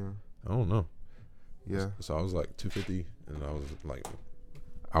 Yeah. I don't know. Yeah. So I was like 250, and I was like,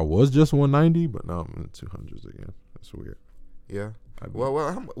 I was just 190, but now I'm in the 200s again. That's weird. Yeah.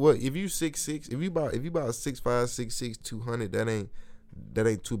 Well, if you 6'6", if you about 6'5", 6'6", 200, that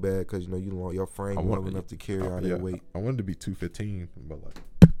ain't too bad because your frame well enough to carry all that weight. I wanted to be 215, but like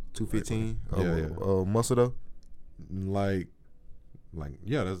 215. Yeah. Muscle though. Like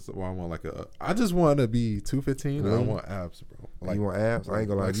yeah, that's why I want I just want to be 215. And I want abs, bro. Like, you want abs? I ain't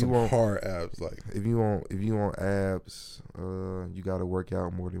gonna lie. Like you want hard abs. Like if you want abs, you gotta work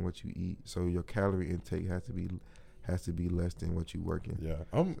out more than what you eat. So your calorie intake has to be less than what you working. Yeah,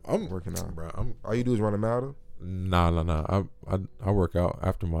 I'm working out, bro. All you do is run a mile though? Nah. I work out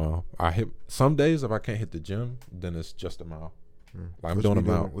after mile. I hit some days if I can't hit the gym, then it's just a mile. Like I'm doing a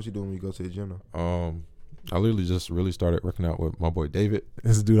mile. What you doing when you go to the gym though? I literally just really started working out with my boy David.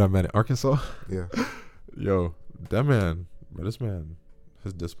 This dude I met in Arkansas. Yeah. Yo, that man, bro, this man,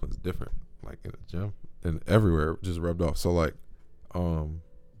 his discipline's different. Like in the gym and everywhere, just rubbed off. So like,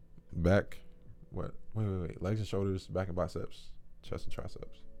 back, wait, legs and shoulders, back and biceps, chest and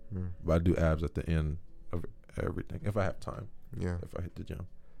triceps. But I do abs at the end of everything if I have time. Yeah. If I hit the gym,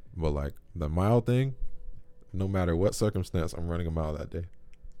 but like the mile thing, no matter what circumstance, I'm running a mile that day.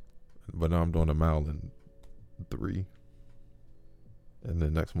 But now I'm doing a mile in 3, and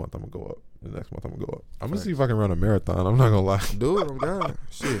then next month I'm gonna go up. I'm gonna see if I can run a marathon. I'm not gonna lie. Do it, I'm God.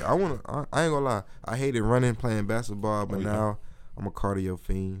 Shit, I ain't gonna lie. I hated running, playing basketball, but now I'm a cardio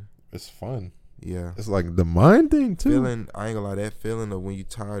fiend. It's fun. Yeah. It's like the mind thing too. Feeling, I ain't gonna lie, that feeling of when you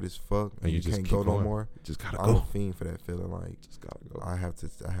tired as fuck and you just can't keep go no going. more. Just gotta I'm a go. fiend for that feeling. Like, Just gotta go. I have to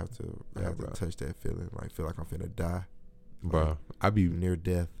bro. touch that feeling. Like, feel like I'm finna die. Bro, I be Near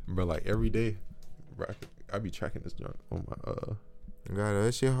death. bro like every day, bro. I be tracking this junk on my God,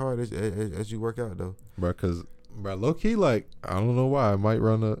 that shit hard as you work out though. bro, cause bro, low key, like I don't know why I might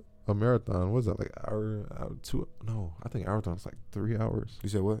run a marathon. What's that, like hour 2? No, I think marathon's like 3 hours. You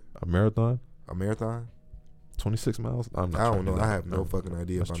said what? A marathon, A marathon? 26 miles. I'm not I trying don't to know. do I that. have no fucking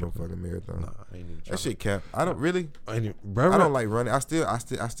idea That's about no tripping. fucking marathon. Nah, I ain't even That trying. shit cap. I don't really. I ain't even, bro. I don't like running. I still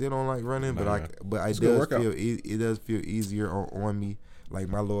don't like running, Nah, but it's it a good does workout. feel it does feel easier on me. Like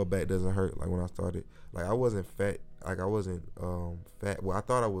my lower back doesn't hurt. Like when I started, like I wasn't fat. Like I wasn't fat. Well, I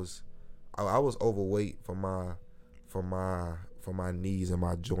thought I was. I was overweight for my knees and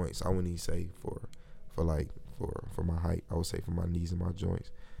my joints. I wouldn't even say for my height. I would say for my knees and my joints.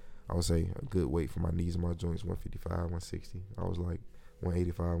 I would say a good weight for my knees and my joints, 155, 160. I was like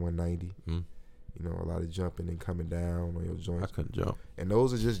 185, 190. Mm. You know, a lot of jumping and coming down on your I joints. couldn't jump. And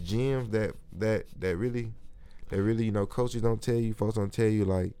those are just gems that really, you know, coaches don't tell you, folks don't tell you,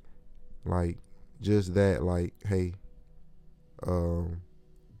 like just that, like, hey,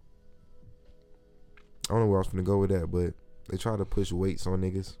 I don't know where I was gonna go with that, but they try to push weights on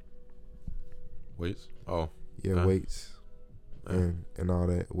niggas. Weights? Oh, Yeah, weights. And all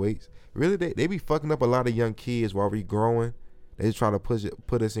that weights. Really, they be fucking up a lot of young kids while we growing. They just try to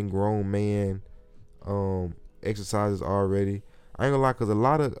put us in grown man exercises already. I ain't gonna lie, cause a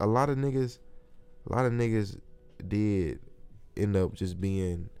lot of niggas did end up just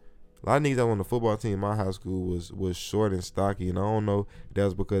being. A lot of niggas that were on the football team in my high school was short and stocky, and I don't know if that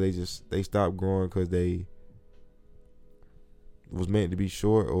was because they stopped growing because they was meant to be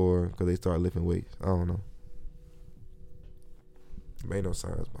short or because they started lifting weights. I don't know. There ain't no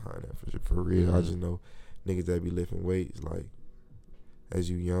science behind that for real. Mm-hmm. I just know niggas that be lifting weights, like, as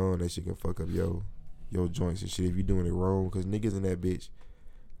you young, that shit can fuck up your joints and shit if you doing it wrong. Cause niggas in that bitch,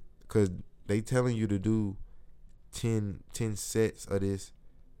 cause they telling you to do 10 sets of this,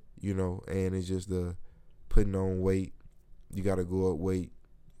 you know, and it's just the putting on weight. You gotta go up weight.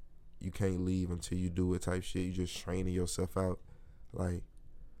 You can't leave until you do it type shit. You just training yourself out. Like,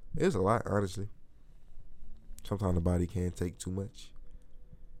 it's a lot, honestly. Sometimes the body can't take too much.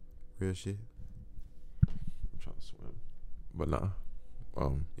 Real shit. I'm trying to swim, but nah.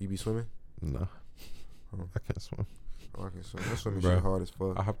 You be swimming? Nah. Oh. I can't swim. Oh, I can swim. That swimming Bruh. shit hard as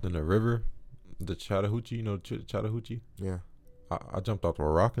fuck. I hopped in the river, the Chattahoochee. You know Chattahoochee? Yeah. I jumped off a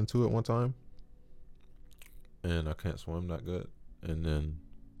rock into it one time, and I can't swim that good, and then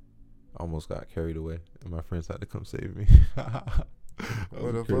I almost got carried away, and my friends had to come save me.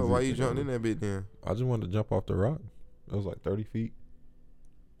 What the fuck? Why you jumped in that bit then? I just wanted to jump off the rock. It was like 30 feet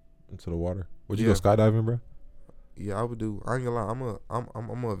into the water. Would you Yeah. go skydiving, bro? Yeah, I would do. I ain't gonna lie.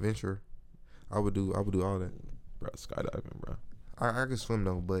 I'm a adventurer. I would do all that. Bro, skydiving, bro. I can swim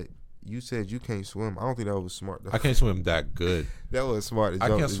though, but you said you can't swim. I don't think that was smart though. I can't swim that good, That was smart to I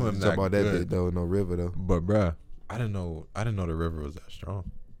jump, can't swim jump that out that good. bit though. No river though. but bro, I didn't know the river was that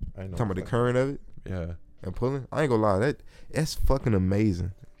strong. I didn't know. Talking about the current of it Yeah. and pulling. I ain't gonna lie. That's fucking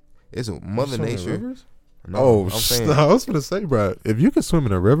amazing. It's a Mother You swim in Nature. rivers? No, I'm saying. I was gonna say, bro, if you can swim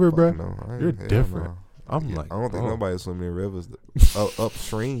in a river, Fuck bro, no, I ain't- you're hell different. no. I'm Yeah, like, I don't think oh, nobody's swimming in rivers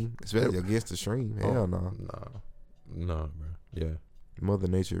upstream, especially against the stream. Hell no. Nah, bro. Yeah. Mother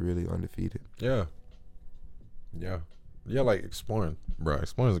Nature really undefeated. Yeah. Like exploring, bro.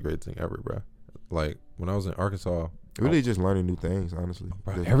 Exploring is a great thing ever, bro. Like when I was in Arkansas, Really just learning new things, honestly.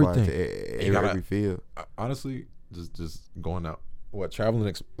 Bro, Just apply it everything. to You gotta- every field. honestly, just going out. What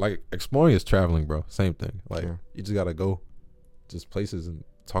traveling? Like exploring is traveling, bro. Same thing. Like Yeah. you just gotta go, just places and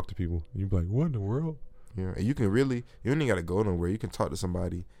talk to people. You be like, what in the world? Yeah, and you can really, you don't even gotta go nowhere. You can talk to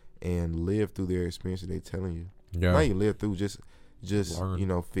somebody and live through their experience that they telling you. Yeah. Not you live through, just Learn. you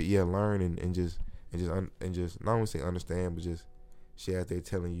know, learn and just not only say understand, but just shit as they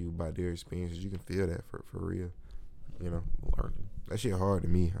telling you about their experiences. You can feel that for real. You know, Learning. that shit hard to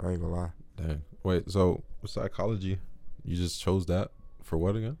me. I ain't gonna lie. Dang. Wait. So psychology, you just chose that for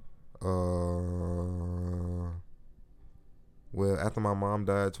what again? Well, after my mom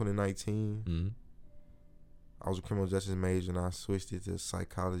died, 2019. Mm-hmm. I was a criminal justice major and I switched it to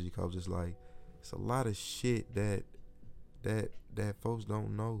psychology because I was just like, it's a lot of shit that folks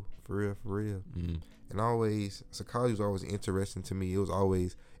don't know for real. Mm-hmm. And psychology was always interesting to me.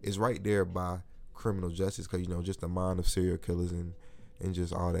 It's right there by criminal justice because, you know, just the mind of serial killers and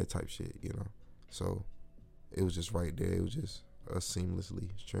just all that type shit, you know. So it was just right there. It was just a seamlessly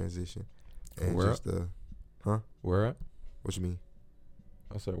transition. And Where just Where at? what you mean?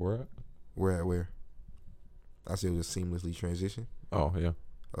 I said where at? Where? I said it was a seamlessly transition. Oh yeah.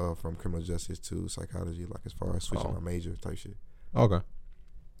 From criminal justice to psychology, like as far as switching my major type shit. Okay.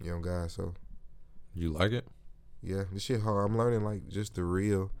 You know, guys. So you like it? yeah, this shit hard. I'm learning like just the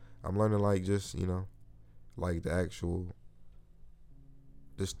real. I'm learning like just like the actual.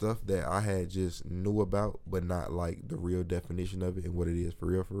 The stuff that I had just knew about, but not like the real definition of it and what it is for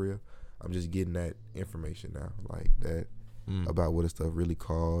real, for real. I'm just getting that information now, like that about what the stuff really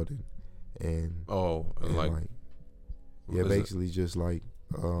called and like yeah, basically just like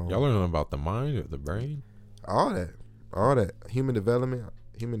y'all learning about the mind or the brain, all that human development,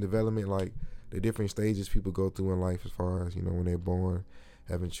 like the different stages people go through in life as far as when they're born,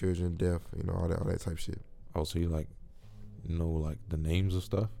 having children, death, all that type shit. Oh, so you like know like the names of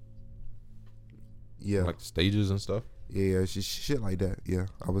stuff? Yeah, like stages and stuff. Yeah, it's just shit like that. Yeah,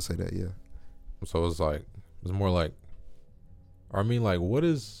 I would say that. Yeah. So it's more like, I mean, like, what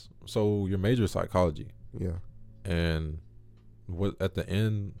is, so your major is psychology. Yeah. And what at the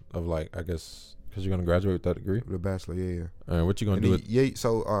end of like, I guess, because you're gonna graduate with that degree, with a bachelor. Yeah. And what you gonna do? Yeah.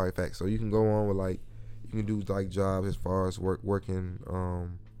 So all right, facts. So you can go on with like, you can do like jobs as far as working,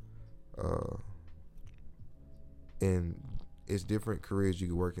 and it's different careers you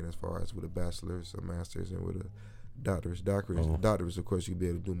can work in as far as with a bachelor's, a master's, and with a doctorate. Doctorate, of course, you be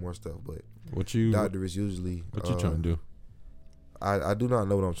able to do more stuff, but doctor is usually what you trying to do? I do not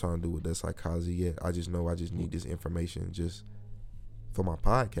know what I'm trying to do with that psychology yet. I just know I just need this information just for my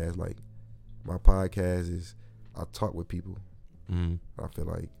podcast. Like my podcast is I talk with people. Mm-hmm. I feel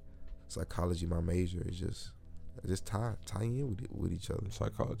like psychology, my major, is just tie in with each other.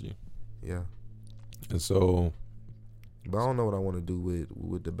 Psychology. Yeah. And so, but I don't know what I want to do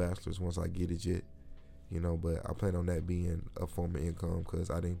with the bachelor's once I get it yet. But I plan on that being a form of income because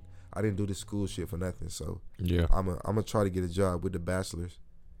I didn't do this school shit for nothing. So yeah, I'm gonna try to get a job with the bachelor's.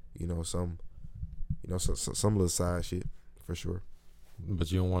 Some little side shit for sure.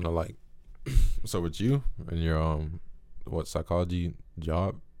 But you don't want to like. So with you and your psychology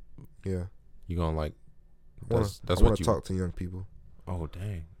job? Yeah, you gonna like. I want to talk to young people. Oh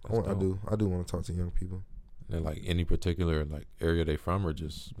dang! I do want to talk to young people. And like any particular like area they from or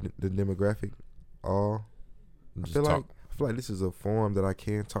just the demographic. I feel like this is a forum that I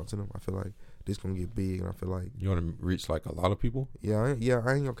can talk to them. I feel like this gonna get big, and I feel like you want to reach like a lot of people. Yeah, I ain't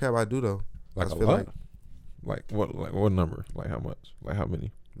gonna care. I do though. Like a lot. Like what number? Like how much? Like how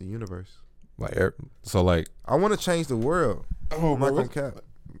many? The universe. Like so like I want to change the world. Oh, I'm not gonna cap.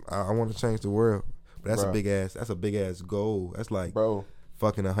 I want to change the world, but that's a big ass goal. That's like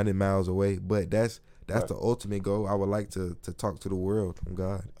fucking 100 miles away. But that's the ultimate goal. I would like to talk to the world. Oh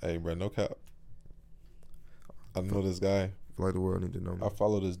God. Hey, bro, no cap. I know this guy. I feel like the world need to know me. I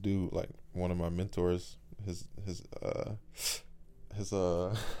follow this dude, like one of my mentors. His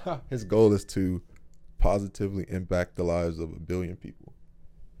goal is to positively impact the lives of 1 billion people.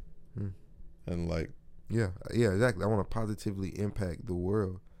 And like yeah, exactly. I want to positively impact the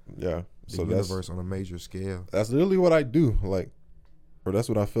world. Yeah. The universe on a major scale. That's literally what I do. Like, or that's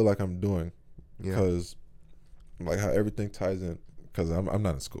what I feel like I'm doing. Yeah. Because like how everything ties in. Because I'm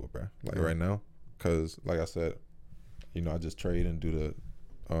not in school, bro. Like right now. Because, like I said, I just trade and do the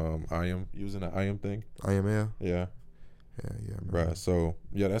using the IM thing. IML? Yeah. Yeah. Right. So,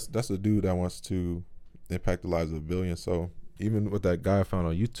 yeah, that's a dude that wants to impact the lives of 1 billion. So, even with that guy I found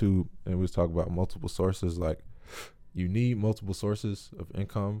on YouTube, and we was talking about multiple sources, like, you need multiple sources of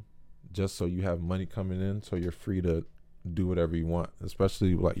income just so you have money coming in so you're free to do whatever you want,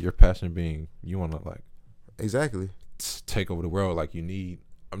 especially, like, your passion being you want to, like... Exactly. Take over the world. Like, you need...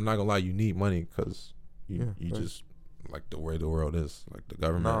 I'm not gonna lie, you need money because you just like the way the world is, like the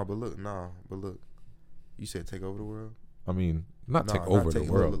government. Nah, but look. You said take over the world. I mean, take over the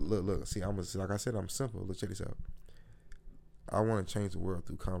world. Look. See, like I said, I'm simple. Look, check this out. I want to change the world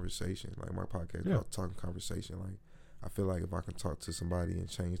through conversation. Like my podcast, about talking conversation. Like I feel like if I can talk to somebody and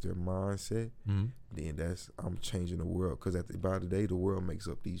change their mindset, then I'm changing the world. Because at the end of the day, the world makes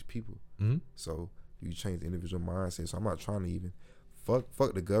up these people. So you change the individual mindset. So I'm not trying to even.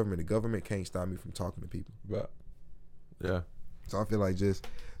 Fuck the government. The government can't stop me from talking to people. But yeah. So I feel like just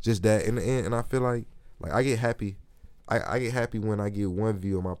that, and I feel like I get happy. I get happy when I get one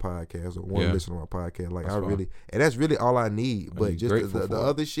view on my podcast or one listen on my podcast. Like that's and that's really all I need. But just the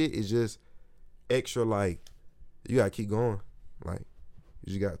other shit is just extra. Like you gotta keep going. Like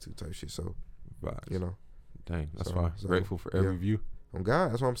you just got to type shit. So dang, that's fine. Grateful for every view. Oh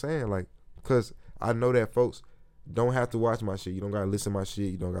God, that's what I'm saying. Like, cause I know that folks don't have to watch my shit. You don't gotta listen to my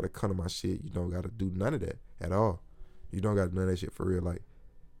shit. You don't gotta come to my shit. You don't gotta do none of that at all. You don't gotta do none of that shit for real. Like,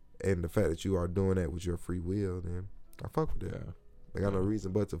 and the fact that you are doing that with your free will, then I fuck with that. I got no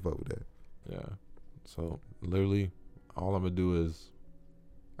reason but to fuck with that. Yeah. So literally, all I'm gonna do is,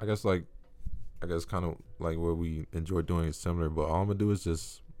 I guess kind of like what we enjoy doing is similar, but all I'm gonna do is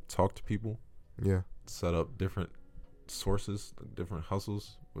just talk to people, Yeah. set up different sources, like different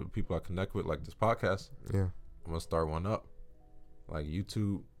hustles with people I connect with, like this podcast. Yeah. I'm gonna start one up, like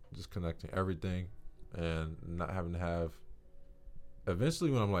YouTube, just connecting everything, and not having to have.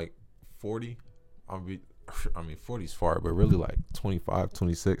 Eventually, when I'm like 40, I'll be. I mean, 40's far, but really like 25,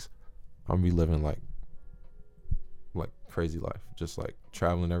 26, I'm gonna be living like crazy life, just like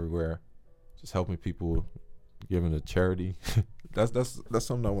traveling everywhere, just helping people, giving to charity. that's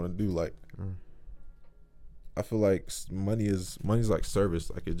something I want to do. Like, I feel like money's like service.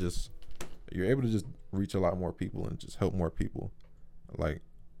 Like you're able to just reach a lot more people and just help more people. Like,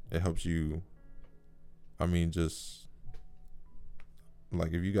 it helps you. I mean, just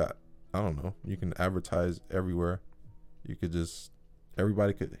like if you got, I don't know, you can advertise everywhere. You could just,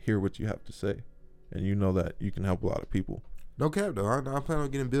 everybody could hear what you have to say, and you know that you can help a lot of people. No cap though. I plan on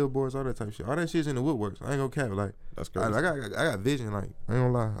getting billboards, all that type of shit. All that shit's in the woodworks. I ain't gonna cap. Like, That's crazy. I got vision. Like, I ain't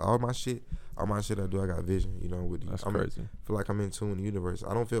gonna lie. All my shit I do, I got vision. You know, with That's I crazy. feel like I'm in tune with the universe.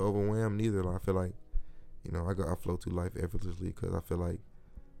 I don't feel overwhelmed neither. Like, I feel like, you know, I flow through life effortlessly because I feel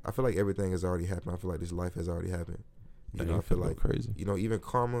like everything has already happened. I feel like this life has already happened. You know, I feel like crazy. You know, even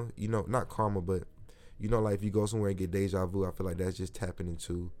karma. You know, not karma, but you know, like if you go somewhere and get deja vu, I feel like that's just tapping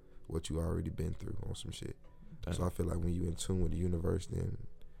into what you already been through on some shit. Damn. So I feel like when you in tune with the universe, then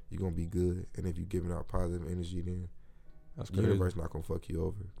you're gonna be good. And if you're giving out positive energy, then That's the crazy. universe not gonna fuck you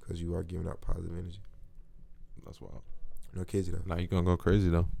over because you are giving out positive energy. That's wild. No kids though. Now you gonna go crazy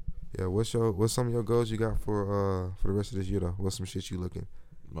though. Yeah. What's some of your goals you got for the rest of this year though? What's some shit you looking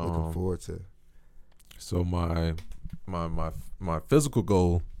forward to? So my physical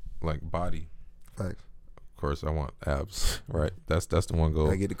goal, like body. Facts. Of course, I want abs. Right. That's the one goal.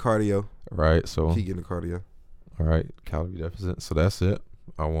 I get the cardio. Right. So Keep getting the cardio. all right, calorie deficit. So that's it.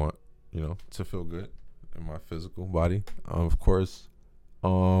 I want, to feel good in my physical body. Of course,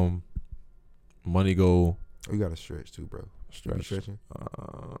 money goal. You gotta stretch too, bro. Stretch. You stretching? I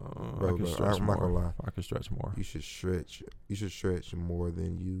can stretch I'm more. not gonna lie. I can stretch more. You should stretch. You should stretch more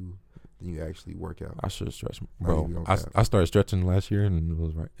than you actually work out. I should stretch, I bro. even don't I cap. started stretching last year, and it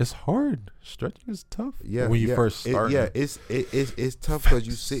was right. It's hard. Stretching is tough. Yeah, when you first start. It's tough because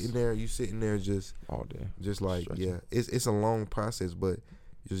you sitting there just all day. just like Stretching. it's a long process, but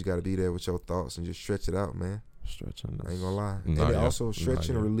you just got to be there with your thoughts and just stretch it out, man. Stretching. I ain't gonna lie. Nah, and then yeah. also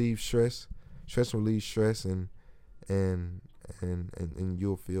stretching Nah, yeah. relieves stress. Stretch relieves stress and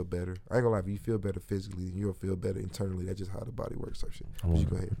you'll feel better. I ain't gonna lie. If you feel better physically, you'll feel better internally. That's just how the body works. Type shit. But you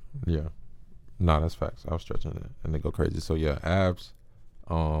go ahead. Yeah. No, that's facts. I was stretching it and they go crazy. So yeah, abs.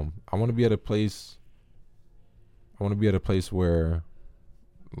 I want to be at a place. I want to be at a place where,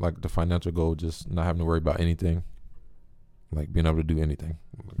 like, the financial goal, just not having to worry about anything. Like being able to do anything.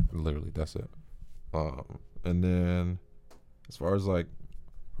 Literally, that's it. And then, as far as like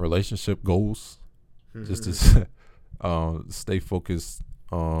relationship goals, just to stay focused,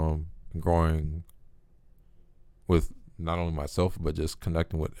 growing with not only myself but just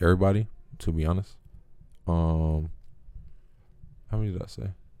connecting with everybody. To be honest, how many did I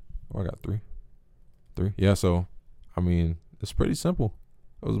say? Oh, I got three. Yeah. So, I mean, it's pretty simple.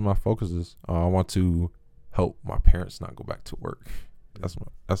 Those are my focuses. I want to help my parents not go back to work.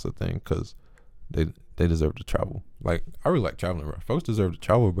 That's the thing, because they deserve to travel. Like, I really like traveling, bro. Folks deserve to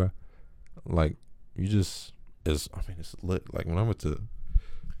travel, bro. Like, it's lit. Like, when I went to,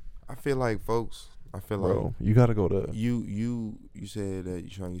 I feel like bro, you gotta go to, you said that you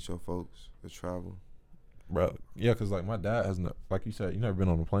trying to get your folks to travel. bro. Yeah, because like my dad hasn't, like you said, you never been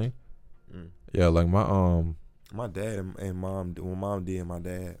on a plane. Mm. Yeah, like My dad and mom. When mom did, my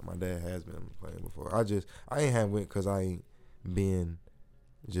dad has been on the plane before. I ain't have went because I ain't been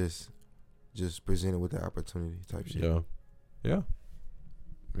just presented with the opportunity type shit. Yeah.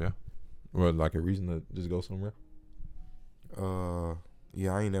 Well, like a reason to just go somewhere.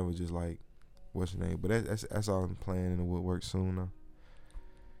 Yeah, I ain't never just like, what's your name? But that's all I'm planning in the woodwork soon though.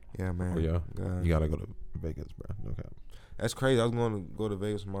 Yeah, man. Oh yeah, God. you gotta go to Vegas, bro. No cap, That's crazy. I was going to go to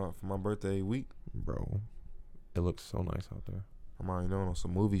Vegas for my birthday week. bro. It looks so nice out there. I'm already knowing on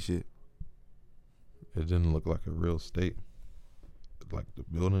some movie shit. It didn't look like a real state, like the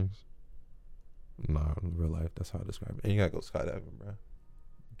buildings. Nah, in real life, that's how I describe it. And you gotta go skydiving, bro.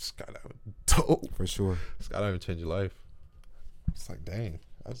 Skydiving, dope. For sure. Skydiving change your life. It's like, dang,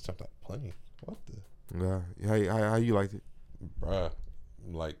 I just jumped out the plane. What the? Yeah. How you liked it? Bruh,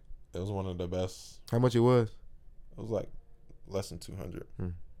 like, it was one of the best. How much it was? It was like less than 200.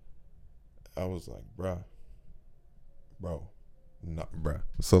 I was like, bruh.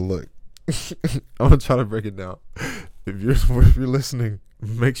 So look, I'm gonna try to break it down. If you're listening,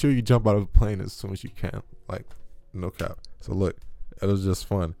 make sure you jump out of the plane as soon as you can. Like, no cap. So look, it was just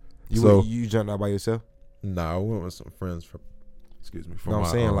fun. You jumped out by yourself? Nah, I went with some friends from. Excuse me. No, I'm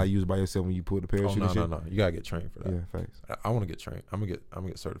saying like you was by yourself when you pulled the parachute. No. You gotta get trained for that. Yeah, facts. I want to get trained. I'm gonna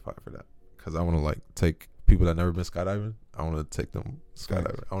get certified for that because I want to like take people that never been skydiving. I want to take them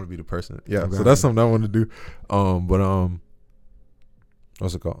skydiving. I want to be the person. Yeah. Okay. So that's something I want to do.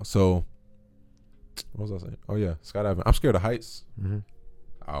 What's it called? So, what was I saying? Oh yeah, skydiving. I'm scared of heights. Mm-hmm.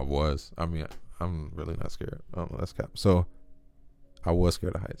 I was. I mean, I'm really not scared. I don't know. That's cap. So, I was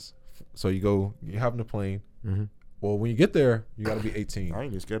scared of heights. So you hop in the plane. Mm-hmm. Well, when you get there, you got to be 18. I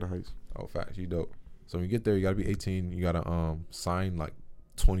ain't even scared of heights. Oh, facts. You dope. So when you get there, you got to be 18. You got to sign like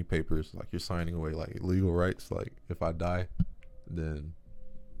 20 papers. Like you're signing away like legal rights. Like if I die, then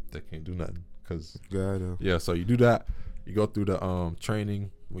they can't do nothing. Cause yeah. So you do that. You go through the training.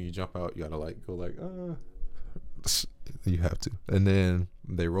 When you jump out, you got to like go like you have to. And then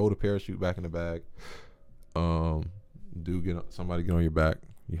they roll the parachute back in the bag. Somebody get on your back.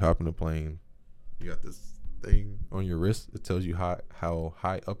 You hop in the plane. You got this thing on your wrist. It tells you how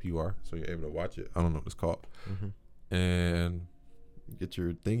high up you are, so you're able to watch it. I don't know what it's called. Mm-hmm. And you get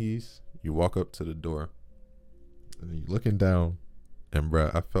your thingies. You walk up to the door, and you're looking down. And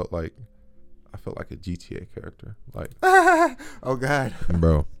bruh, I felt like a GTA character. Like, oh God,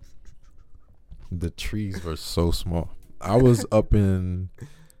 bro, the trees were so small. I was up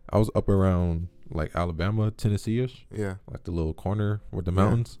around like Alabama, Tennessee-ish. Yeah, like the little corner with the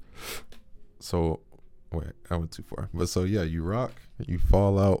mountains. So. Wait, I went too far. But so yeah, you rock, you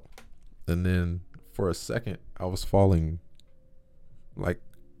fall out, and then for a second I was falling like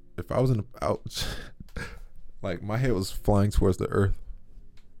if I was like my head was flying towards the earth.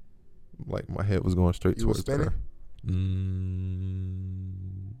 Like my head was going straight towards the earth.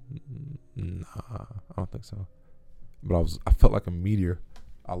 Nah, I don't think so. But I felt like a meteor.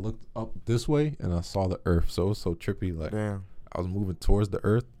 I looked up this way and I saw the earth. So it was so trippy. Like damn. I was moving towards the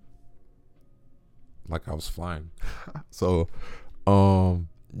earth. Like I was flying. So,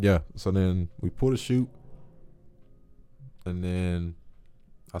 yeah. So then we pulled a chute, and then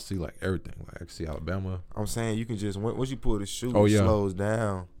I see like everything. Like I can see Alabama. I'm saying you can just once you pull the chute, it slows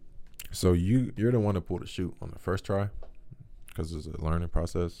down. So you're the one that pulled the chute on the first try, because it's a learning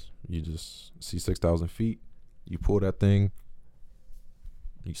process. You just see 6,000 feet. You pull that thing.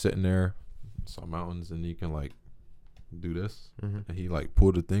 You sitting there, saw mountains, and you can like do this. Mm-hmm. And he like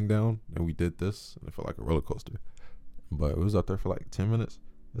pulled the thing down, and we did this, and it felt like a roller coaster. But it was up there for like 10 minutes.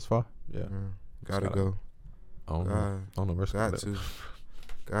 It's far. Yeah. Gotta go. I don't know where's got to.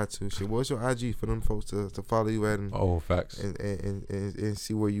 Shit, what's your IG for them folks to follow you at? And, facts. And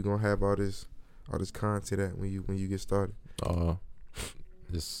see where you gonna have all this content at when you get started.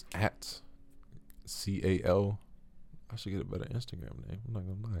 It's at CAL. I should get a better Instagram name. I'm not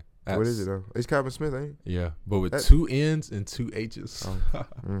gonna lie. What is it though? It's Calvin Smith, ain't it? Yeah, but with 2 N's and 2 H's.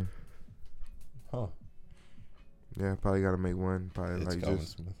 Huh. Yeah, probably gotta make one. Probably it's like Calvin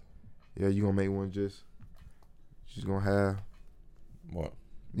just. Smith. Yeah, you gonna make one just. She's gonna have. What?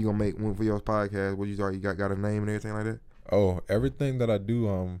 You gonna make one for your podcast? What you got a name and everything like that? Oh, everything that I do.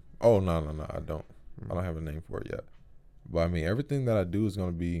 Oh no, I don't. I don't have a name for it yet. But I mean, everything that I do is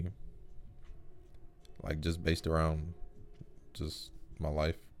gonna be like just based around just my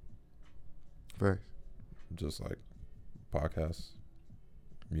life. Facts. Just like podcasts,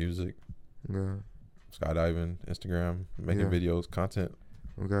 music, yeah, skydiving, Instagram, making videos, content.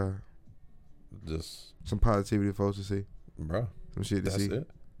 Okay. Just some positivity for folks to see, bro. Some shit to see, it.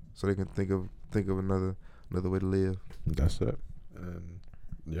 So they can think of another way to live. That's it. And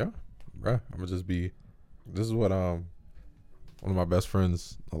yeah, bro, I'm gonna just be. This is what one of my best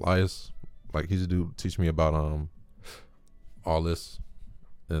friends, Elias, like he used to teach me about all this,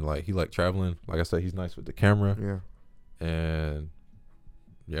 and like he like traveling. Like I said, he's nice with the camera. Yeah. And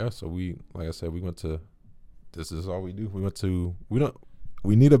yeah, so we went to. This is all we do.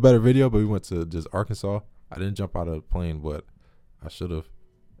 We need a better video, but we went to just Arkansas. I didn't jump out of the plane, but I should have.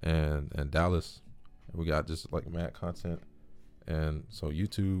 And Dallas, we got just like mad content, and so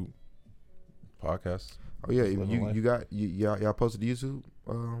YouTube, podcasts. Oh yeah, y'all posted the YouTube.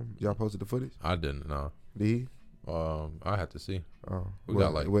 Y'all posted the footage. I didn't know. Did he? I had to see. Oh, we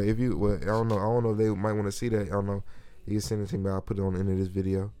got like. Well, I don't know. I don't know if they might want to see that. I don't know. You can send it to me. I'll put it on the end of this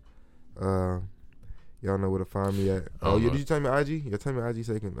video. Y'all know where to find me at. Oh yeah, did you tell me IG? Yeah, tell me IG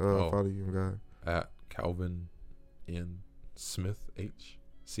so they can follow you. God. At Calvin N Smith H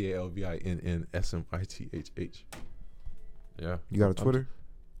CalvinNSmithh. Yeah. You got a Twitter?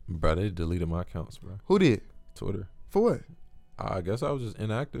 Bro, they deleted my accounts, bro. Who did? Twitter. For what? I guess I was just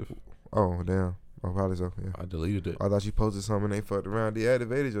inactive. Oh damn. Oh, probably so. Yeah. I deleted it. I thought you posted something and they fucked around,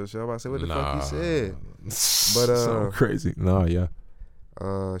 deactivated your show. I said, what the fuck you said? But so crazy. Nah, yeah.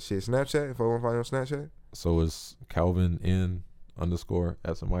 Shit, Snapchat. If I want to find you on Snapchat. So it's Calvin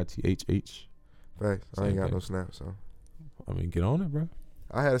N_SMITHH. Facts. I Same ain't got thing. no Snap, so I mean, get on it, bro.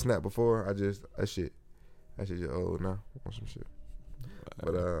 I had a Snap before. I just that shit just old now. On some shit.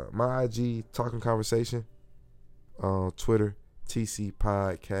 But my IG talking conversation on Twitter, TC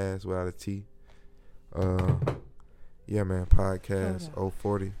Podcast without a T. Yeah, man, podcast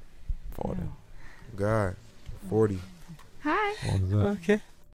 040. 40. God, 40. Hi. What is that? Okay.